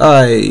sex.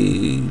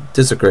 I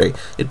disagree.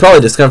 It'd probably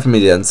discomfort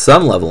me on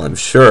some level, I'm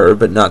sure,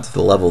 but not to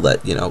the level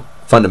that, you know,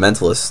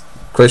 fundamentalist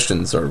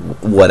Christians or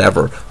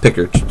whatever, pick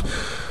your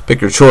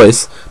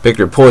choice, pick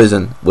your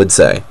poison, would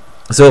say.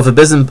 So if a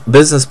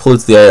business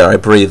pollutes the air I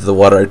breathe, the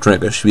water I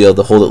drink, I should be able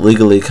to hold it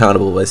legally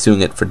accountable by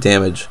suing it for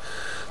damage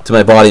to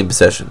my body and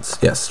possessions.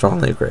 Yes,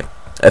 strongly agree.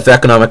 If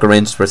economic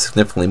arrangements were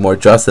significantly more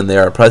just than they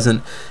are at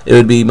present, it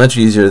would be much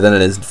easier than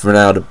it is for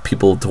now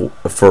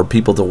for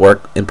people to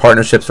work in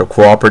partnerships or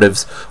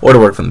cooperatives or to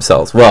work for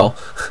themselves. Well,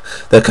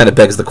 that kind of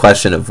begs the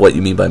question of what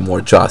you mean by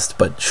more just,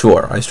 but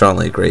sure, I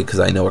strongly agree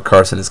because I know where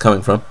Carson is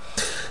coming from.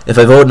 If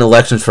I vote in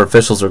elections for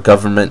officials or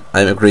government,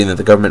 I am agreeing that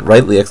the government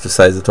rightly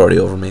exercises authority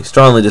over me.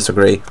 Strongly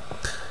disagree.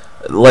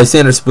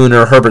 Lysander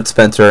Spooner, Herbert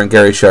Spencer, and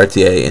Gary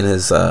Chartier in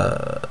his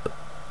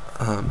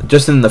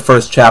just in the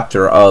first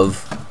chapter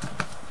of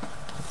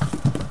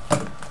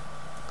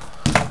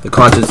The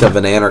Conscience of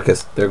an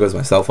Anarchist. There goes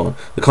my cell phone.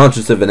 The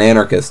Conscience of an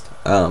Anarchist.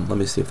 Let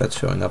me see if that's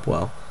showing up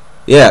well.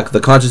 Yeah, The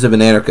Conscience of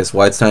an Anarchist.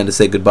 Why it's time to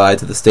say goodbye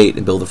to the state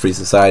and build a free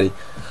society.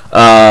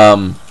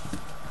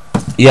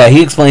 Yeah,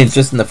 he explains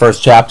just in the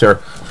first chapter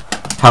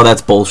how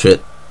that's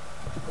bullshit.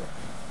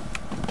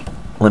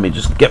 Let me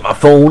just get my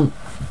phone.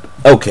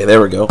 Okay,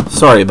 there we go.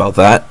 Sorry about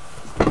that.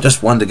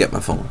 Just wanted to get my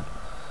phone.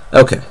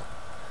 Okay.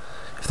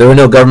 If there were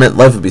no government,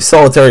 life would be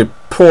solitary,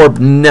 poor,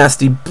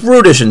 nasty,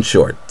 brutish, in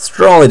short.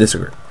 Strongly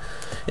disagree.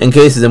 In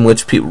cases in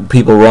which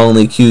people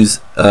wrongly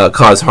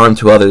cause harm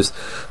to others,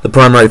 the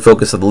primary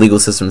focus of the legal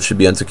system should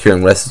be on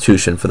securing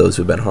restitution for those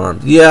who have been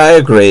harmed. Yeah, I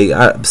agree.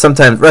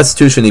 Sometimes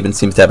restitution even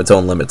seems to have its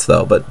own limits,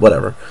 though, but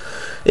whatever.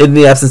 In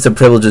the absence of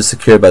privileges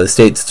secured by the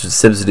state, such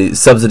as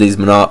subsidies,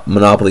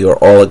 monopoly, or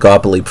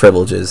oligopoly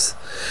privileges,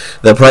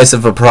 the price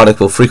of a product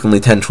will frequently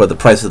tend toward the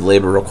price of the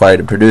labor required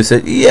to produce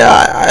it.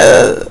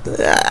 Yeah,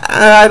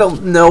 I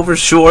don't know for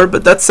sure,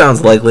 but that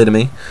sounds likely to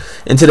me.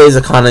 In today's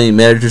economy,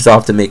 managers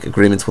often make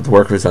agreements with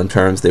workers on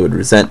terms they would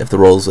resent if the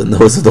roles and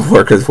those of the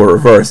workers were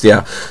reversed.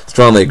 Yeah,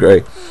 strongly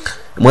agree.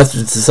 In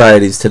Western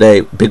societies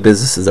today, big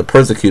business is a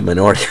persecuted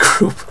minority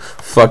group.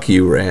 Fuck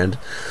you, Rand.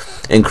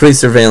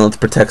 Increased surveillance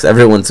protects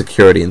everyone's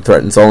security and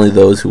threatens only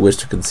those who wish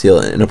to conceal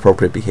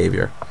inappropriate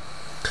behavior.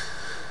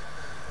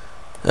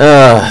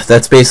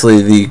 That's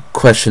basically the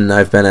question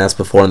I've been asked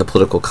before on the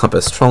political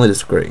compass. Strongly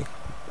disagree.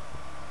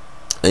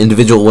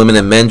 Individual women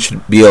and men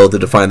should be able to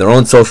define their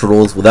own social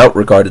rules without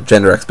regard to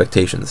gender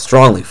expectations.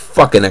 Strongly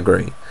fucking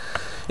agree.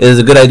 It is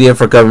a good idea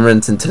for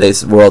governments in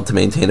today's world to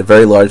maintain a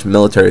very large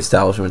military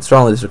establishment.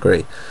 Strongly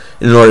disagree.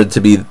 In order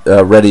to be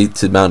ready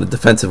to mount a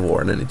defensive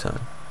war at any time.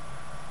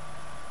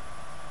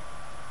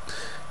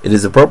 It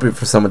is appropriate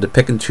for someone to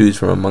pick and choose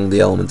from among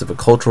the elements of a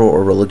cultural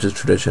or religious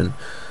tradition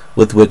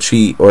with which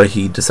he or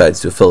he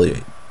decides to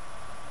affiliate.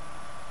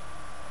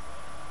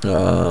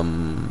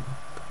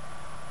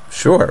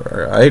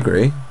 Sure, I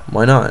agree.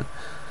 Why not?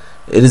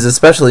 It is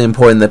especially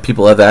important that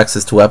people have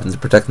access to weapons to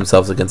protect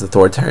themselves against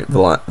authoritarian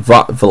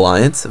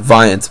violence,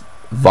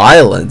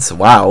 violence,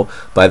 wow,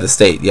 by the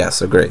state.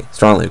 Yes, agree.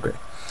 Strongly agree.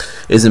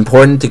 It is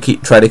important to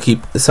try to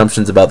keep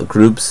assumptions about the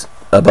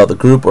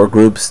group or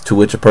groups to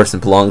which a person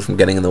belongs from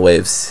getting in the way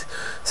of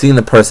seeing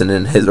the person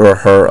in his or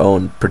her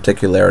own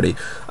particularity.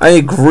 I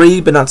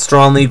agree, but not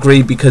strongly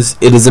agree, because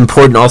it is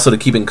important also to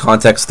keep in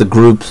context the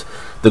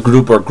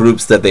group or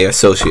groups that they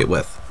associate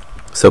with.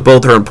 So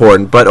both are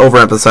important, but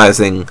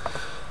overemphasizing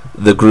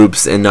the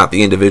groups and not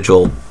the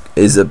individual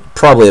is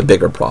probably a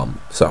bigger problem.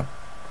 So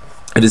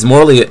it is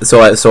morally,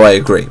 so I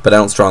agree, but I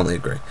don't strongly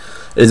agree.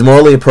 It is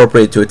morally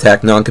appropriate to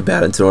attack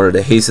non-combatants in order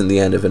to hasten the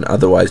end of an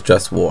otherwise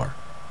just war.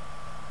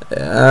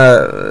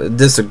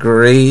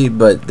 Disagree,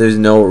 but there's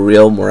no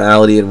real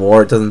morality in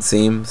war, it doesn't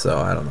seem, so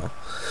I don't know.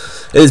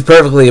 It is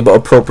perfectly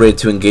appropriate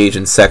to engage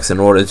in sex in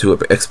order to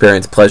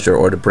experience pleasure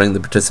or to bring the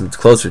participants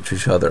closer to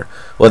each other,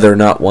 whether or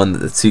not one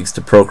that seeks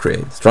to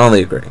procreate.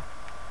 Strongly agree.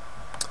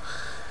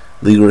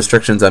 Legal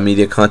restrictions on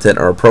media content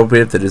are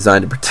appropriate if they're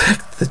designed to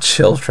protect the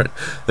children.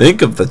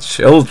 Think of the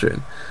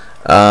children.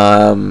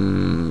 I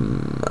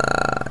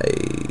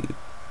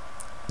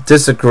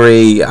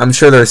disagree. I'm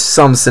sure there's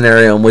some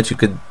scenario in which you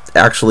could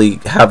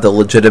actually have the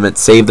legitimate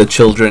save the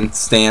children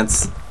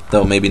stance,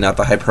 though maybe not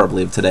the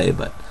hyperbole of today,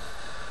 but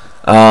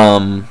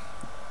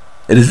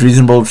it is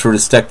reasonable to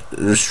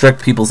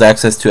restrict people's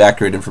access to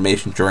accurate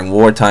information during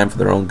wartime for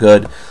their own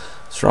good.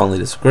 Strongly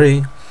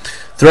disagree.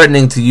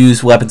 Threatening to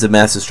use weapons of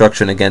mass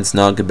destruction against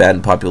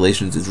non-combatant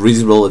populations is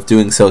reasonable if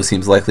doing so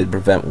seems likely to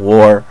prevent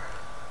war.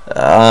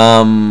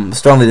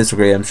 Strongly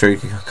disagree. I'm sure you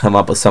can come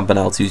up with something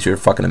else. Use your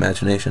fucking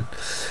imagination.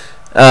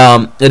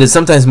 It is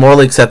sometimes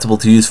morally acceptable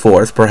to use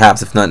force,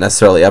 perhaps if not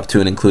necessarily up to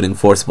and including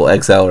forcible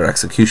exile or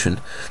execution,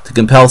 to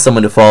compel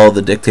someone to follow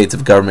the dictates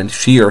of government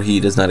she or he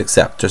does not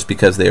accept, just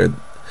because they're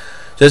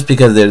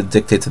the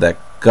dictates of that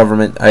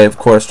government. I, of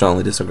course,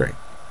 strongly disagree.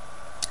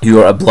 You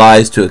are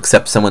obliged to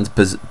accept someone's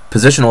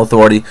positional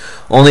authority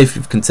only if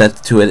you've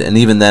consented to it, and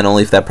even then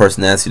only if that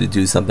person asks you to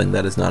do something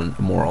that is not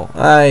immoral.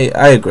 I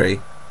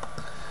agree.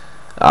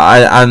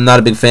 I'm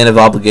not a big fan of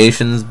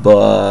obligations,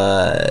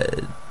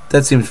 but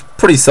that seems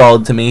pretty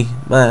solid to me.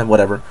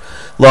 Whatever.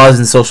 Laws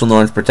and social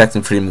norms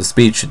protecting freedom of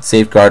speech should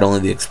safeguard only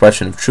the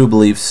expression of true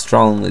beliefs.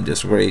 Strongly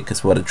disagree,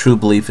 because what a true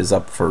belief is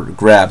up for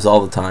grabs all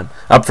the time.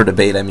 Up for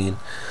debate, I mean.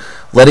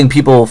 Letting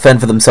people fend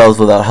for themselves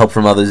without help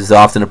from others is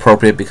often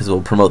appropriate because it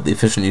will promote the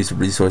efficient use of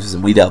resources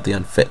and weed out the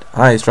unfit.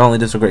 I strongly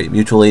disagree.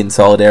 Mutual aid and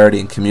solidarity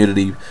and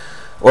community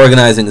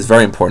organizing is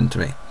very important to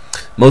me.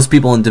 Most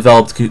people in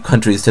developed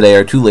countries today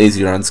are too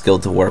lazy or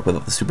unskilled to work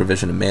without the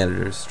supervision of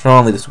managers.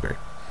 Strongly disagree.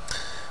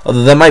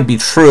 Although that might be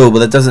true, but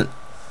that doesn't...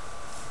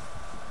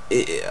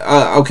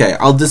 okay,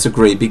 I'll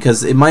disagree,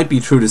 because it might be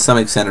true to some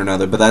extent or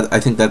another, but I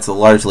think that's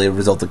largely a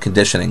result of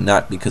conditioning,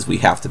 not because we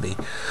have to be.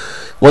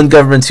 One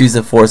government's use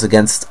of force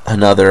against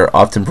another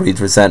often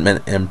breeds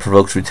resentment and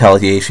provokes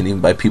retaliation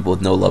even by people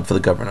with no love for the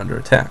government under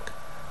attack.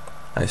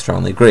 I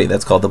strongly agree.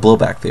 That's called the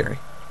blowback theory.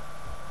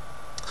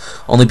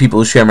 Only people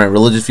who share my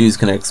religious views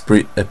can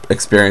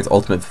experience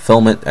ultimate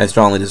fulfillment. I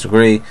strongly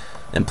disagree.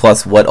 And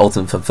plus, what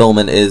ultimate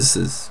fulfillment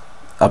is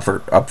up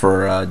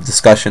for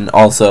discussion.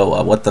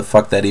 Also, what the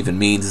fuck that even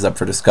means is up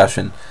for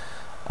discussion.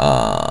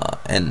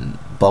 And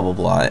blah blah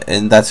blah,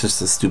 and that's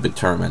just a stupid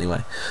term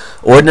anyway.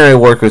 Ordinary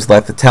workers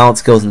lack the talent,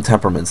 skills, and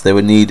temperaments they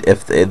would need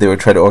if they would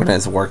try to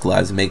organize their work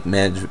lives and make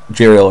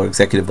managerial or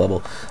executive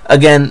level.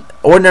 Again,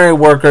 ordinary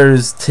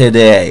workers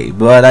today,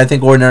 but I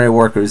think ordinary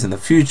workers in the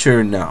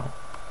future, no.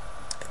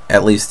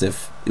 At least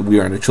if we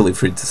are in a truly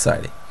free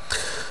society.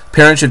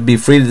 Parents should be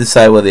free to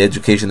decide whether the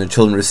education their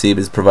children receive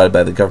is provided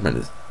by the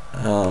government.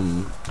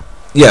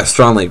 Yeah,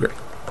 strongly agree.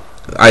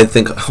 I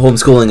think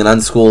homeschooling and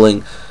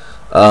unschooling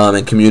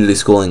and community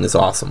schooling is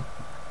awesome.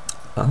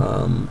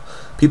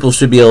 People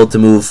should be able to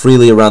move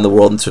freely around the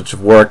world in search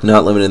of work,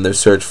 not limited in their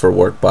search for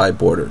work by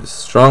borders.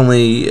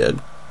 Strongly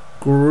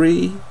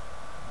agree.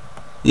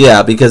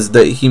 Yeah, because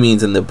he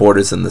means in the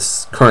borders in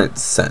this current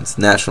sense,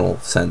 national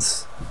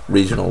sense,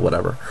 regional,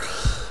 whatever.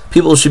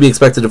 People should be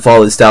expected to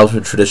follow the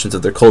establishment traditions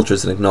of their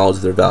cultures and acknowledge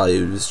their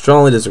values.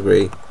 Strongly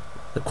disagree.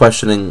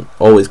 Questioning,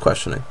 always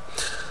questioning.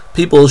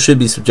 People should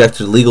be subjected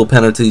to legal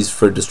penalties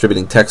for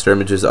distributing text or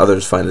images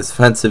others find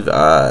offensive.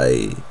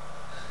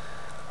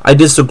 I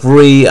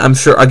disagree. I'm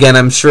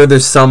sure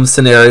there's some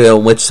scenario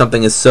in which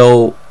something is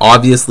so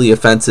obviously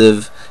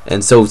offensive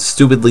and so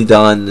stupidly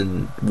done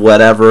and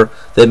whatever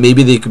that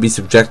maybe they could be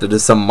subjected to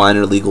some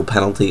minor legal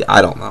penalty.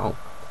 I don't know.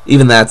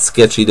 Even that's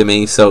sketchy to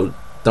me, so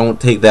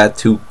don't take that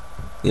too,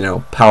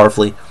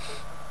 powerfully.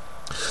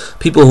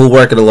 People who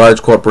work at a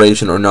large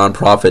corporation or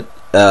non-profit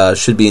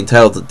should be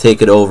entitled to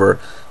take it over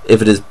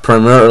if it is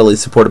primarily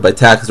supported by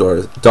tax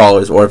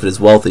dollars or if it is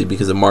wealthy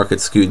because the market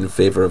skewed in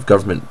favor of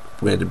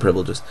government-granted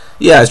privileges.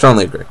 Yeah, I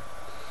strongly agree.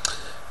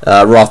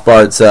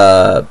 Rothbard's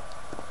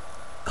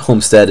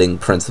homesteading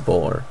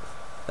principle,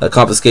 or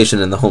confiscation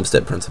in the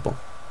homestead principle.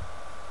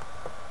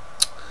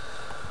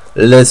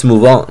 Let's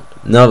move on.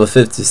 Number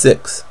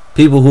 56.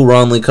 People who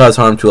wrongly cause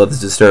harm to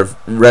others deserve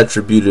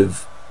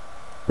retributive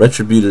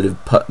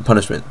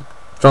punishment.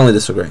 Strongly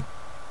disagree.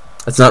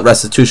 That's not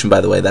restitution,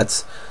 by the way.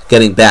 That's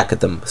getting back at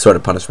them sort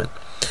of punishment.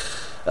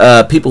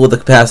 People with the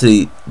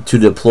capacity to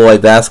deploy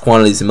vast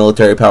quantities of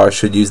military power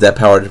should use that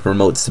power to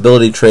promote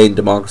stability, trade, and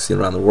democracy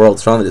around the world.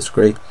 Strongly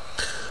disagree.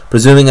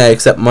 Presuming I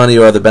accept money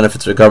or other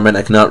benefits of the government,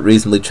 I cannot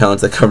reasonably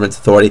challenge that government's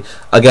authority.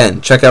 Again,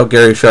 check out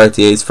Gary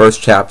Chartier's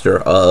first chapter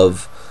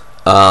of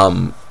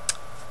The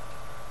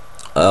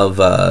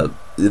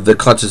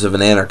Conscience of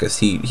an Anarchist.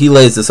 He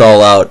lays this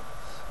all out,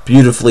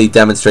 beautifully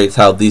demonstrates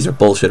how these are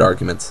bullshit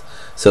arguments.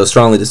 So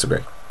strongly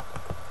disagree.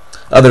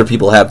 Other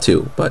people have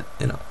too, but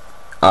you know,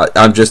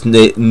 I'm just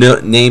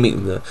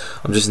naming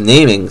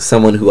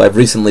someone who I've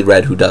recently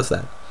read who does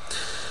that.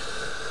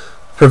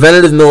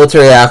 Preventative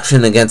military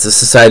action against a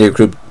society or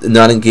group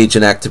not engaged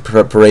in active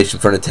preparation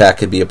for an attack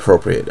could be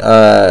appropriate.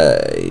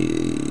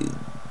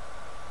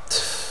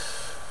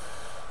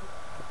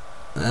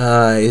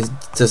 I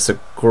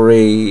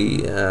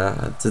disagree.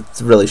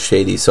 It's really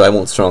shady, so I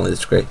won't strongly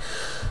disagree.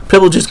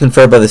 Privileges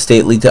conferred by the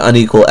state lead to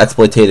unequal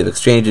exploitative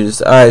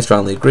exchanges. I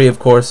strongly agree, of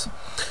course.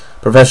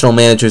 Professional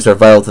managers are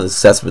vital to the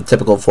success of a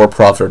typical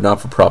for-profit or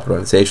not-for-profit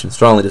organization.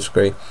 Strongly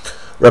disagree.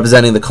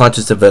 Representing the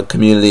conscience of a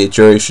community, a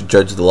jury should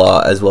judge the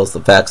law as well as the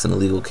facts in a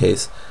legal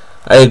case.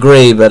 I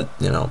agree, but,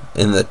 you know,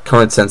 in the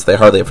current sense, they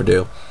hardly ever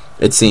do,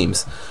 it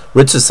seems.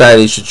 Rich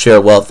societies should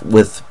share wealth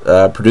with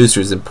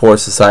producers in poor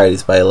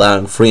societies by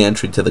allowing free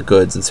entry to the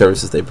goods and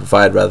services they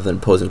provide rather than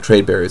imposing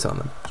trade barriers on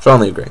them.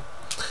 Strongly agree.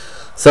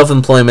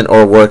 Self-employment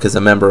or work as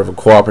a member of a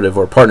cooperative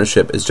or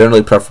partnership is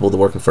generally preferable to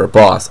working for a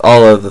boss,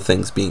 all other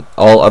things being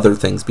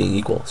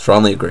equal.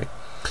 Strongly agree.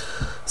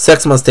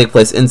 Sex must take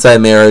place inside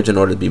marriage in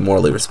order to be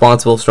morally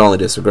responsible. Strongly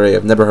disagree.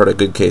 I've never heard a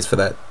good case for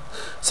that.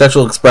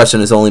 Sexual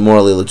expression is only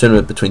morally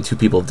legitimate between two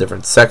people of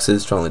different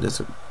sexes. Strongly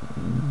disagree.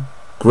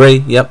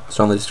 Yep,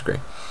 strongly disagree.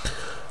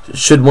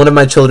 Should one of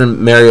my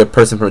children marry a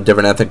person from a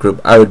different ethnic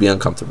group, I would be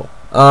uncomfortable.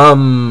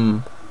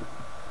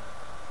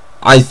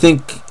 I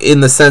think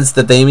in the sense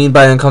that they mean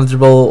by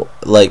uncomfortable,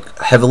 like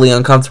heavily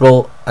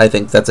uncomfortable, I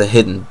think that's a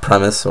hidden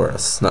premise or a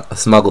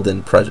smuggled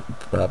in premise.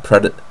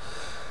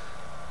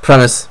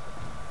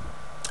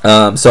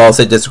 So I'll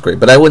say disagree,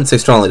 but I wouldn't say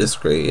strongly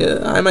disagree.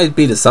 I might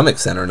be to some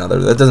extent or another.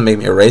 That doesn't make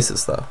me a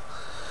racist,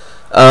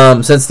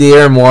 though. Since the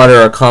air and water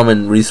are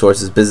common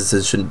resources,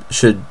 businesses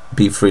should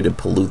be free to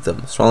pollute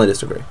them. Strongly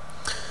disagree.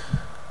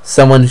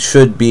 Someone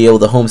should be able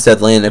to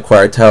homestead land and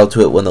acquire title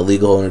to it when the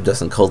legal owner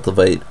doesn't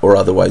cultivate or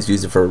otherwise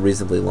use it for a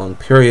reasonably long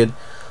period.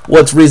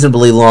 What's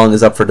reasonably long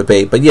is up for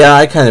debate, but yeah,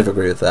 I kind of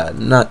agree with that.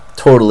 Not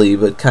totally,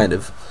 but kind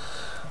of.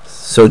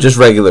 So just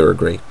regular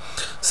agree.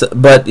 So,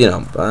 but, you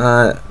know,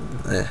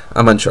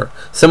 I'm unsure.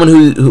 Someone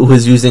who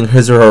is using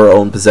his or her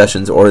own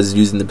possessions or is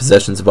using the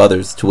possessions of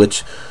others to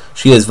which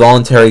she has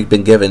voluntarily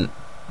been given.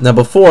 Now,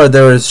 before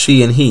there was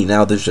she and he.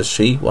 Now there's just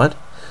she. What?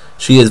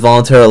 She has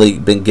voluntarily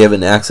been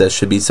given access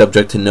should be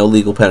subject to no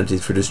legal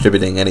penalties for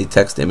distributing any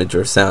text, image,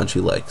 or sound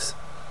she likes.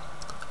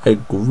 I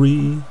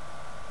agree.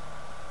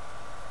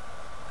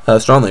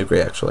 Strongly agree,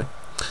 actually.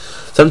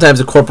 Sometimes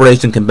a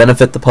corporation can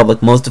benefit the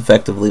public most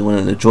effectively when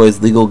it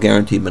enjoys legal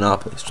guaranteed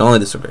monopoly. Strongly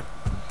disagree.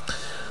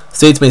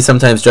 States may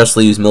sometimes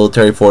justly use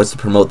military force to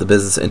promote the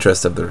business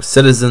interests of their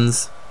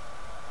citizens.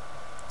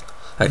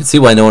 I can see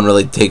why no one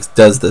really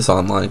does this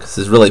online, because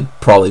it's really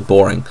probably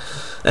boring.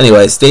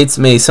 Anyway, states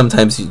may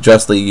sometimes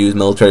justly use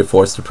military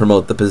force to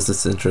promote the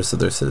business interests of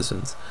their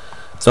citizens.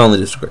 Strongly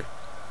disagree.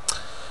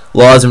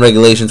 Laws and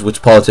regulations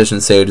which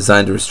politicians say are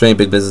designed to restrain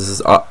big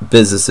businesses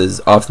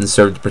often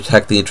serve to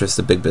protect the interests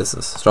of big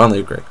business. Strongly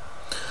agree.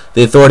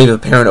 The authority of a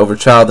parent over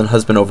child and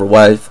husband over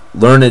wife,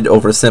 learned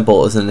over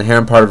simple, is an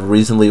inherent part of a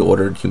reasonably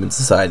ordered human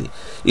society,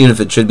 even if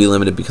it should be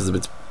limited because of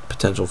its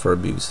potential for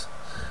abuse.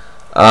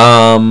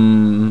 I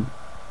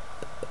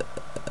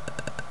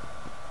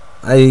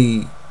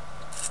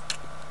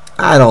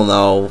don't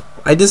know.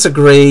 I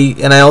disagree,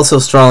 and I also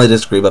strongly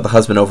disagree about the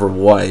husband over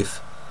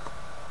wife.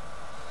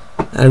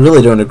 I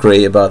really don't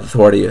agree about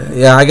authority.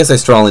 Yeah, I guess I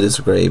strongly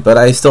disagree, but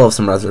I still have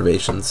some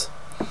reservations.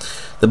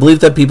 The belief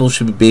that people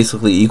should be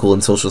basically equal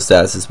in social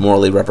status is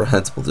morally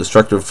reprehensible,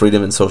 destructive of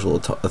freedom and social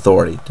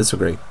authority.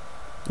 Disagree.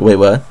 Wait,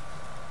 what?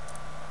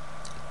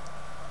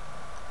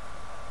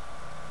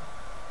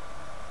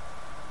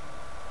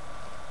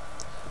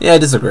 Yeah, I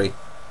disagree.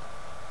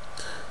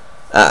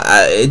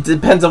 It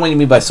depends on what you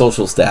mean by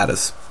social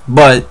status,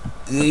 but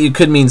you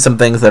could mean some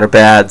things that are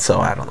bad, so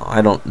I don't know.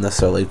 I don't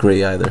necessarily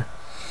agree either.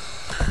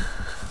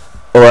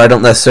 Or I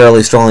don't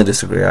necessarily strongly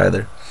disagree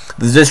either.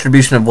 The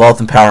distribution of wealth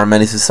and power in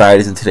many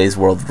societies in today's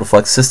world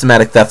reflects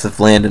systematic theft of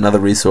land and other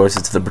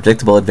resources to the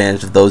predictable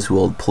advantage of those who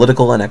hold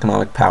political and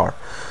economic power.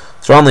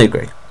 Strongly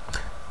agree.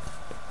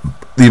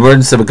 The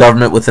emergence of a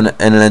government with an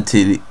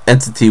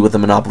entity with a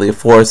monopoly of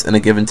force in a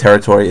given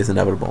territory is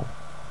inevitable.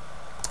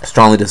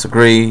 Strongly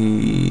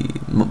disagree,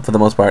 for the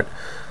most part.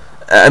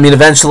 I mean,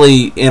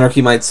 eventually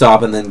anarchy might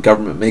stop and then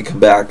government may come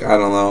back. I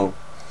don't know.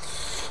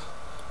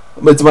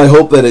 It's my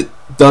hope that it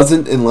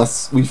doesn't,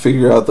 unless we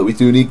figure out that we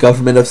do need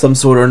government of some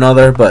sort or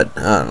another, but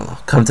I don't know.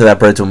 Come to that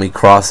bridge when we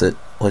cross it,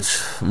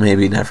 which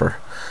maybe never.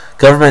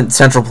 Government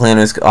central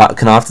planners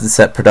can often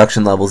set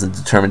production levels and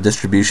determine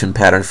distribution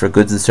patterns for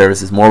goods and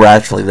services more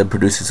rationally than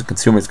producers and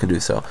consumers can do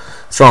so.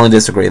 Strongly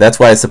disagree. That's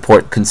why I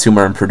support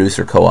consumer and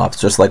producer co-ops,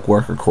 just like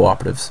worker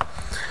cooperatives.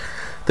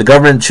 The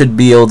government should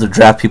be able to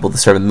draft people to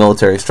serve in the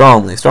military.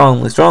 Strongly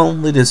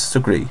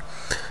disagree.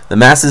 The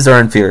masses are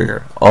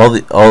inferior. All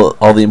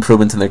the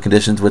improvements in their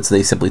conditions, which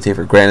they simply take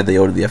for granted they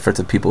owe to the efforts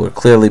of people who are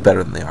clearly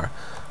better than they are.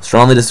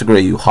 Strongly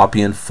disagree, you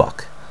Hoppian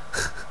fuck.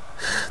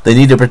 The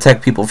need to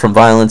protect people from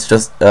violence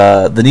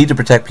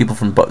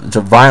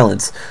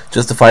violence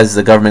justifies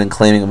the government in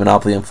claiming a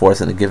monopoly on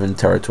force in a given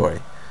territory.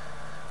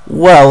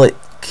 Well, it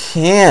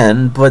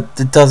can, but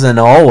it doesn't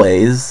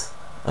always.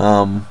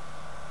 The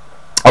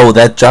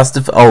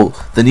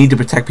need to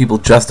protect people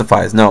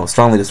justifies. No,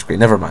 strongly disagree.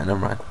 Never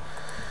mind.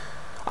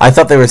 I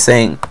thought they were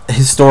saying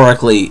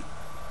historically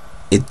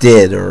it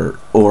did or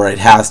it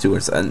has to, or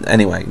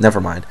anyway,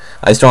 never mind.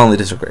 I strongly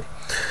disagree.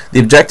 The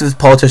objectives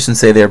politicians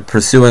say they are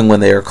pursuing when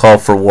they are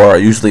called for war are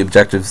usually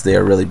objectives they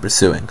are really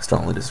pursuing.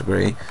 Strongly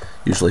disagree.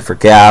 Usually for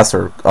gas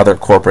or other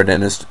corporate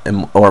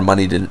or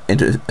moneyed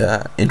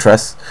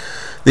interests.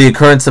 The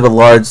occurrence of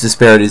large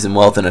disparities in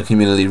wealth in a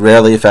community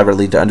rarely, if ever,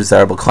 lead to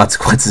undesirable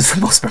consequences for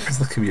most members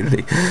of the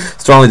community.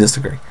 Strongly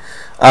disagree.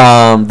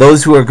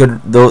 Those who are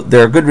good,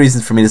 there are good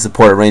reasons for me to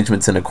support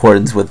arrangements in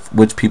accordance with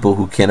which people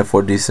who can't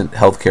afford decent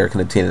health care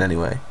can obtain it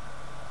anyway.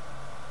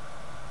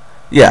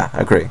 Yeah,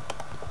 agree.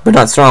 But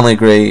not strongly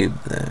agree.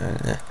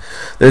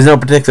 There's no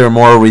particular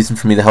moral reason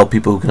for me to help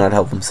people who cannot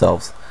help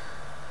themselves.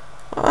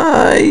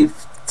 I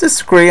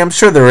disagree. I'm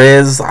sure there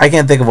is. I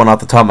can't think of one off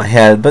the top of my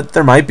head, but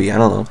there might be. I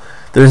don't know.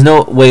 There's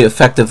no way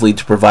effectively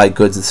to provide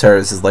goods and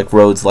services like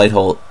roads,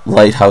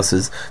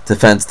 lighthouses,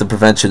 defense, the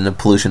prevention of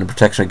pollution, and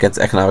protection against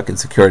economic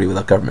insecurity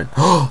without government.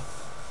 The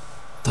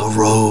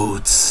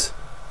roads.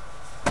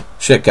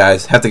 Shit,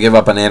 guys. Have to give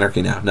up on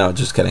anarchy now. No,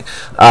 just kidding.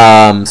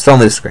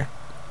 Strongly disagree.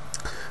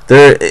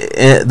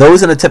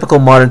 Those in a typical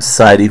modern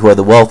society who are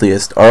the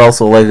wealthiest are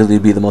also likely to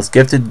be the most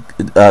gifted,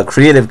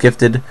 creative,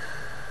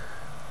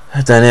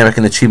 dynamic,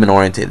 and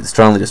achievement-oriented.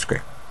 Strongly disagree.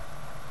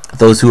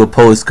 Those who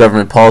oppose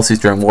government policies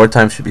during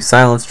wartime should be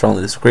silenced.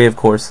 Strongly disagree, of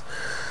course.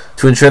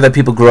 To ensure that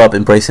people grow up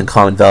embracing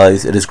common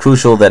values, it is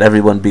crucial that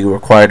everyone be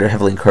required or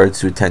heavily encouraged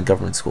to attend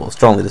government schools.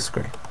 Strongly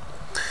disagree.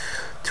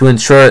 To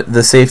ensure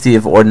the safety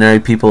of ordinary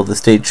people, the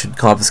state should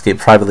confiscate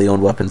privately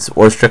owned weapons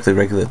or strictly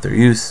regulate their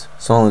use.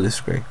 Strongly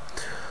disagree.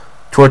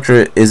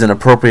 Torture is an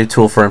appropriate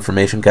tool for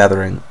information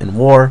gathering in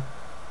war.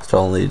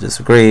 Strongly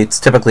disagree. It's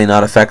typically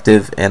not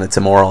effective, and it's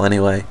immoral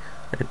anyway.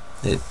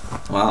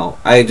 Well,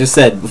 I just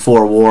said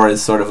before, war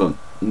is sort of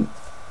a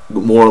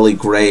morally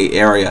gray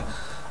area.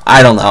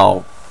 I don't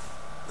know.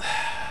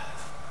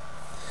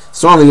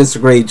 Strongly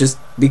disagree, just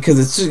because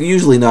it's just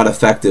usually not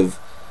effective.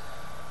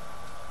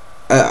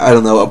 I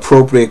don't know.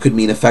 Appropriate could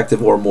mean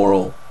effective or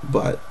moral,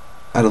 but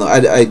I don't know.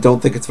 I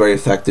don't think it's very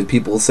effective.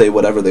 People say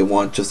whatever they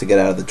want just to get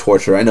out of the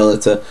torture. I know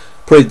that's a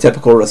pretty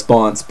typical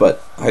response,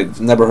 but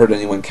I've never heard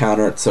anyone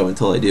counter it, so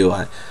until I do,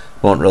 I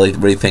won't really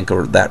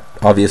rethink that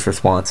obvious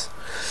response.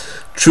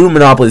 True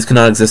monopolies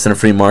cannot exist in a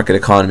free market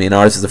economy, and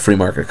ours is a free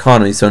market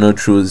economy, so no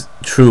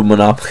true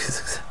monopolies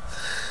exist.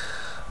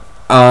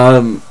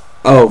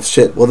 Oh,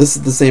 shit. Well, this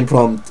is the same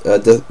problem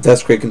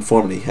Desperate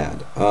Conformity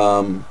had.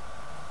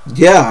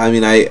 Yeah, I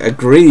mean, I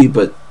agree,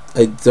 but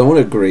I don't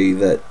agree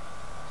that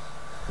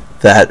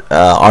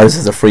ours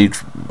is a free...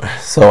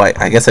 So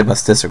I guess I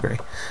must disagree.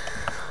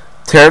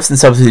 Tariffs and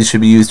subsidies should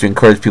be used to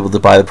encourage people to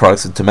buy the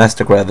products of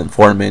domestic rather than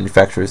foreign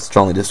manufacturers.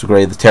 Strongly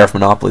disagree. The tariff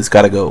monopoly's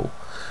got to go.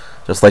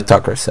 Just like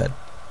Tucker said.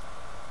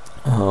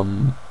 How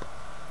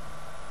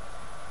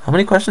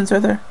many questions are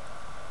there?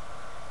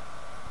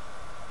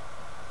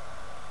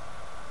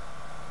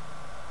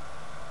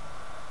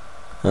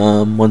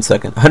 One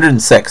second.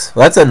 106.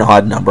 Well, that's an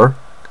odd number.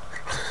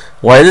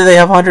 Why do they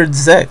have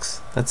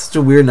 106? That's such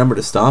a weird number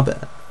to stop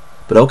at.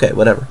 But okay,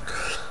 whatever.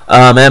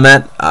 I'm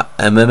at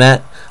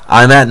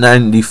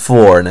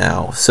 94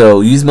 now.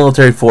 So use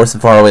military force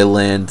in faraway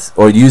lands,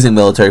 or using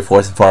military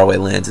force in faraway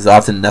lands, is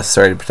often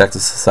necessary to protect the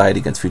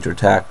society against future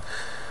attack.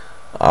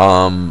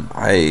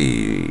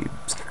 I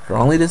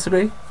strongly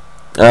disagree.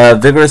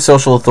 Vigorous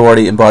social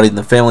authority embodied in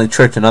the family,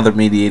 church, and other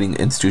mediating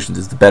institutions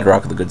is the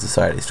bedrock of the good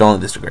society. Strongly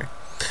disagree.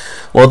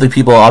 Wealthy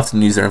people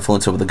often use their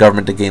influence over the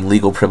government to gain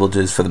legal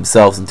privileges for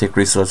themselves and take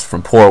resources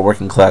from poor,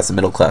 working class, and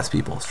middle class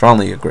people.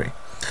 Strongly agree.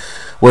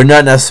 Were it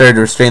not necessary to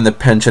restrain the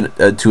penchant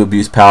to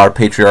abuse power,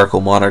 patriarchal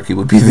monarchy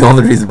would be the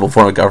only reasonable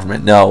form of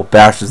government. No,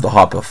 Bash is the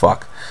Hoppian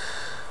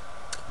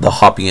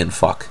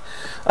fuck.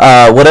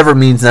 Whatever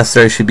means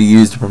necessary should be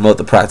used to promote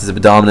the practice of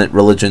a dominant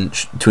religion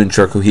to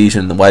ensure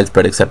cohesion and the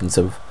widespread acceptance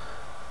of...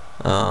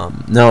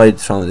 no, I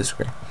strongly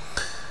disagree.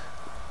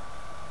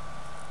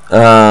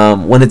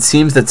 When it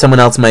seems that someone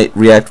else might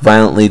react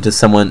violently to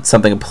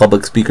something a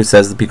public speaker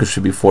says, the speaker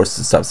should be forced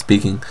to stop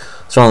speaking.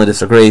 Strongly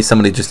disagree.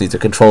 Somebody just needs to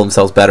control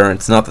themselves better, and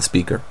it's not the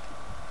speaker.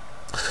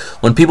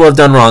 When people have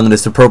done wrong, it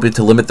is appropriate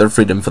to limit their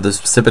freedom for the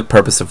specific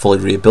purpose of fully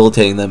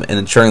rehabilitating them and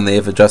ensuring they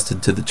have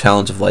adjusted to the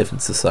challenge of life in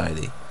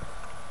society.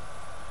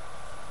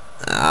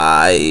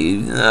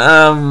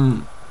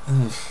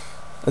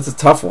 That's a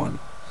tough one.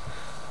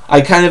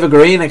 I kind of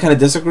agree and I kind of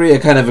disagree. I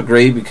kind of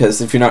agree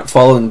because if you're not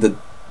following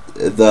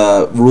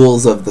the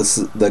rules of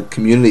the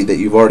community that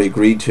you've already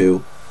agreed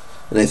to,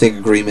 and I think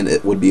agreement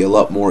it would be a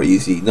lot more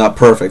easy, not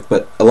perfect,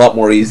 but a lot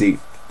more easy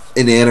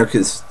in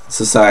anarchist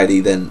society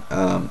than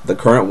the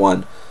current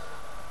one.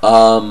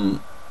 I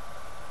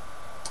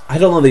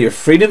don't know that your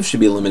freedom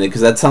should be limited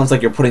because that sounds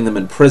like you're putting them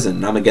in prison.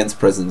 And I'm against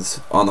prisons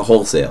on the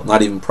wholesale,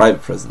 not even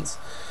private prisons.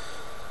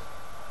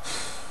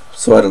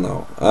 So I don't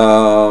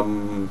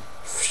know.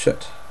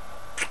 Shit.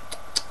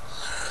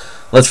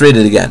 Let's read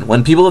it again.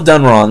 When people have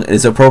done wrong, it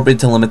is appropriate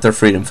to limit their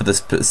freedom for the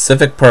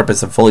specific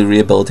purpose of fully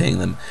rehabilitating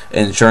them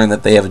and ensuring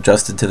that they have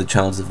adjusted to the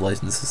challenges of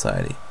life in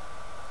society.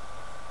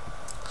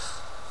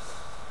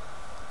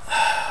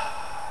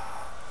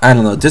 I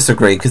don't know,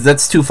 disagree, because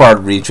that's too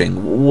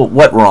far-reaching.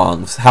 What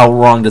wrongs? How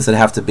wrong does it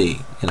have to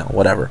be? You know,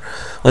 whatever.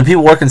 When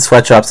people work in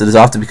sweatshops, it is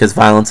often because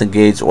violence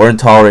engaged or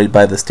intolerated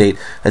by the state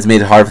has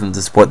made it hard for them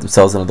to support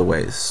themselves in other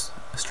ways.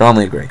 I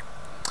strongly agree.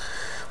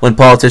 When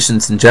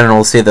politicians in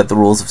general say that the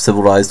rules of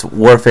civilized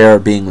warfare are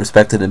being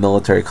respected in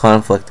military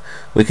conflict,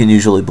 we can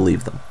usually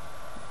believe them.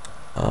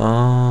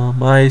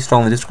 I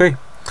strongly disagree.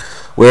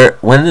 Where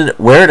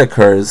it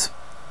occurs,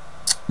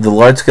 the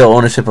large-scale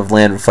ownership of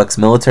land reflects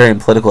military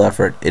and political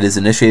effort. It is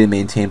initiated and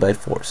maintained by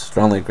force.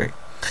 Strongly agree.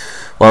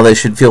 While they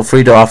should feel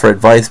free to offer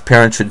advice,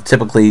 parents should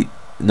typically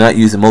not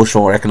use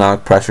emotional or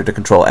economic pressure to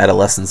control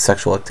adolescents'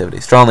 sexual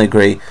activity. Strongly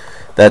agree.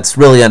 That's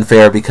really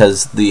unfair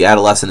because the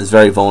adolescent is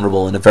very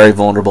vulnerable in a very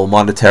vulnerable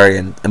monetary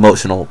and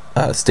emotional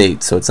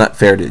state, so it's not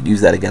fair to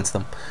use that against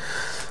them.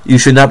 You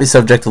should not be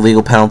subject to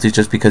legal penalties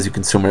just because you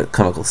consume a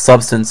chemical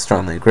substance.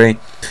 Strongly agree.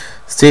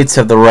 States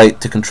have the right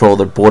to control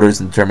their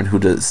borders and determine who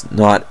does and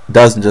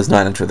does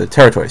not enter their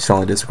territory.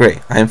 Strongly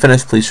disagree. I am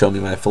finished. Please show me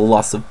my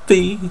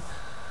philosophy.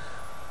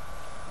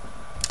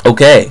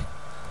 Okay.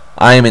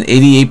 I am an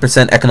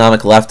 88%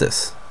 economic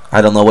leftist.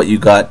 I don't know what you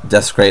got.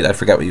 Desecrate. I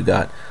forget what you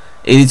got.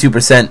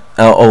 82%.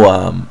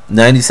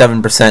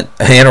 97%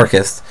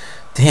 anarchist.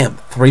 Damn.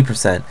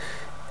 3%.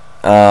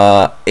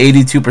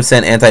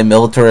 82%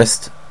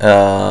 anti-militarist.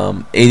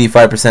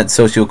 85%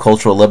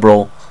 socio-cultural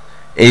liberal.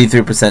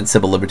 83%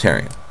 civil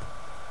libertarian.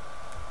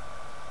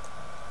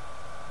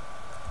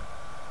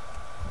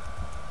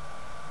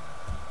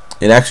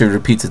 It actually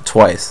repeats it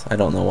twice. I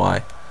don't know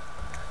why.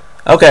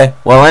 Okay,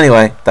 well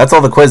anyway, that's all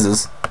the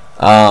quizzes.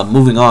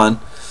 Moving on.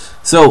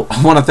 So,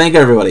 I want to thank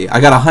everybody. I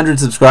got 100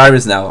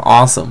 subscribers now.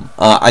 Awesome.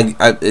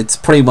 It's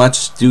pretty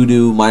much due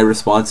to my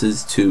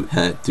responses to...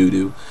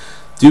 due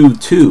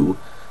to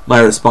my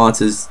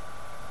responses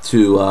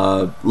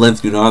to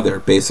Length Do Neither,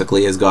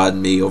 basically, has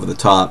gotten me over the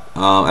top.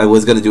 I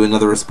was going to do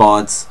another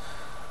response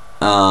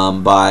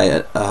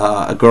by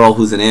a girl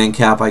who's an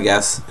ANCAP, I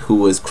guess, who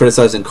was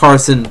criticizing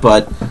Carson,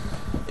 but...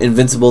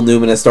 Invincible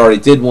Numinist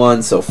already did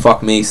one, so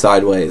fuck me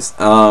sideways.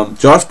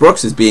 Josh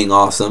Brooks is being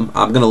awesome.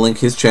 I'm gonna link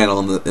his channel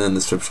in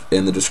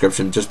the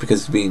description just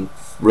because he's being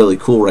really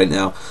cool right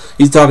now.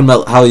 He's talking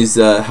about how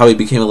he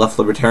became a left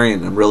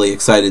libertarian. I'm really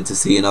excited to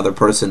see another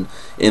person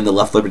in the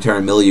left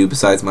libertarian milieu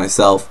besides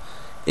myself.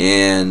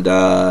 And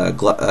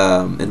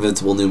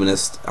Invincible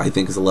Numinist, I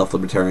think, is a left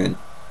libertarian.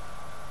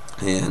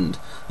 And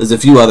there's a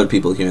few other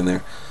people here and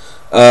there,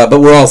 but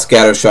we're all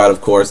scattershot,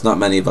 of course. Not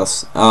many of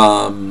us.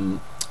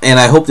 And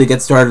I hope to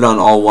get started on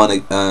the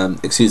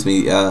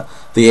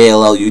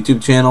ALL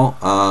YouTube channel.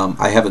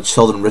 I have a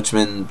Sheldon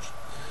Richmond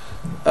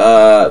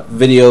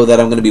video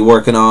that I'm going to be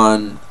working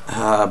on,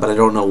 but I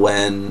don't know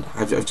when.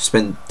 I've just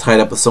been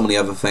tied up with so many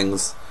other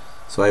things,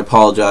 so I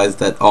apologize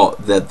that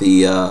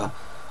the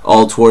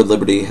All Toward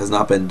Liberty has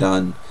not been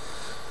done.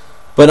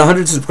 But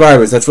 100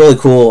 subscribers, that's really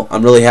cool.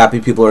 I'm really happy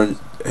people are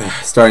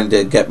starting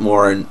to get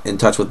more in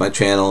touch with my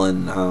channel,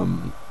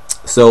 and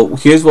so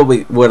here's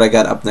what I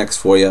got up next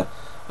for you.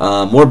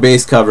 More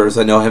bass covers.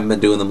 I know I haven't been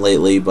doing them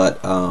lately,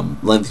 but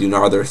Length Do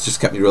Neither has just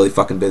kept me really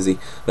fucking busy.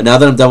 But now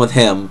that I'm done with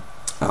him,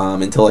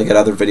 until I get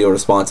other video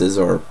responses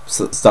or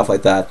stuff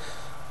like that,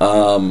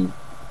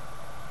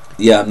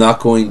 yeah, I'm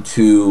not going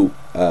to.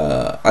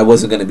 I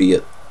wasn't going to be,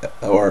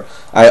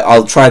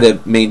 I'll try to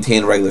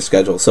maintain a regular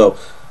schedule. So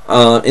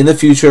in the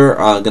future,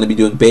 I'm going to be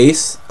doing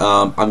bass.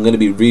 I'm going to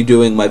be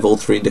redoing my Volt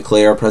Free and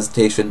Declare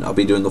presentation. I'll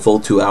be doing a full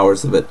 2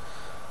 hours of it.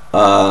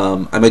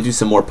 I might do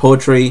some more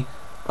poetry.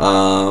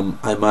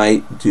 I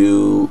might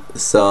do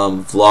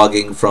some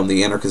vlogging from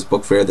the Anarchist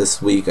book fair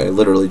this week. I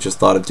literally just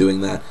thought of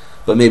doing that,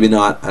 but maybe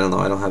not. I don't know.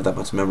 I don't have that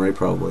much memory,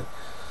 probably.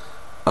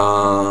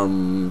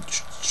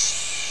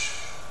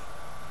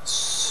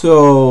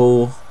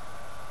 So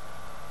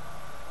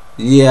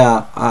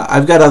yeah,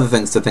 I've got other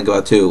things to think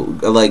about too,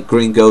 like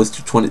Green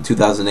Ghost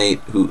 2008,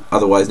 who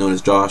otherwise known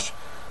as Josh,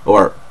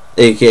 or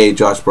aka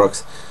Josh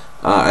Brooks.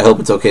 I hope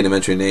it's okay to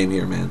mention your name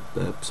here, man.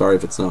 Sorry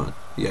if it's not.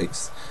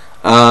 Yikes.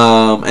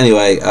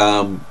 Anyway,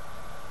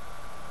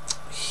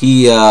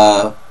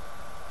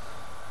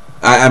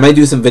 I might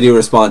do some video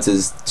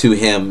responses to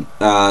him,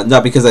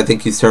 not because I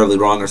think he's terribly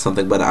wrong or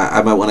something, but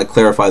I might want to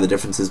clarify the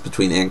differences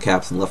between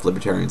ANCAPs and left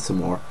libertarians some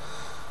more.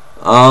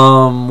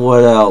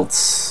 What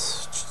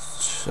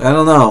else? I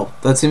don't know.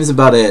 That seems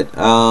about it.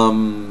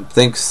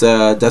 Thanks,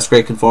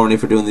 Desperate Conformity,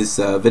 for doing these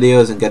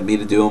videos and getting me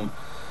to do them.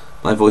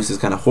 My voice is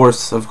kind of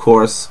hoarse, of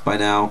course, by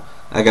now.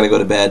 I gotta go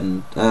to bed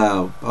in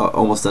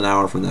almost an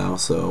hour from now,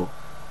 so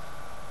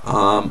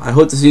I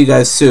hope to see you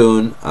guys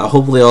soon.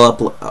 Hopefully I'll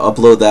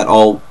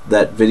upload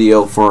that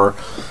video for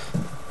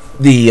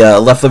the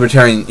Left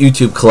Libertarian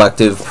YouTube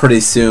collective pretty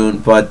soon,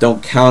 but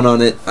don't count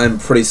on it. I'm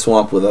pretty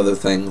swamped with other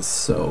things,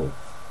 so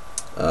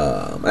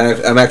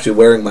I'm actually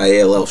wearing my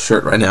ALL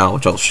shirt right now,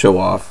 which I'll show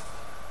off.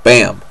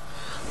 Bam!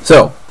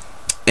 So,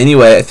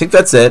 anyway, I think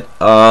that's it.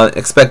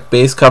 Expect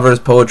bass covers,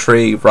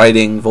 poetry,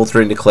 writing,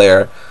 Voltaire and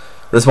Declare,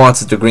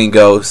 responses to Green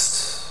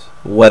Ghost,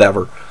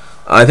 whatever.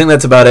 I think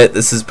that's about it.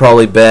 This has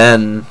probably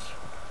been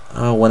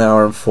 1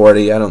 hour and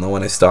 40. I don't know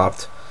when I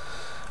stopped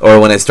or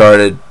when I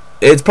started.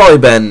 It's probably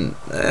been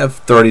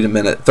 30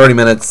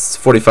 minutes,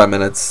 45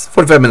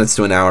 minutes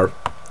to an hour.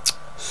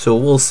 So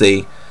we'll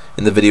see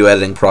in the video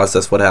editing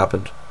process what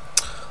happened.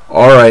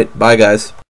 Alright, bye guys.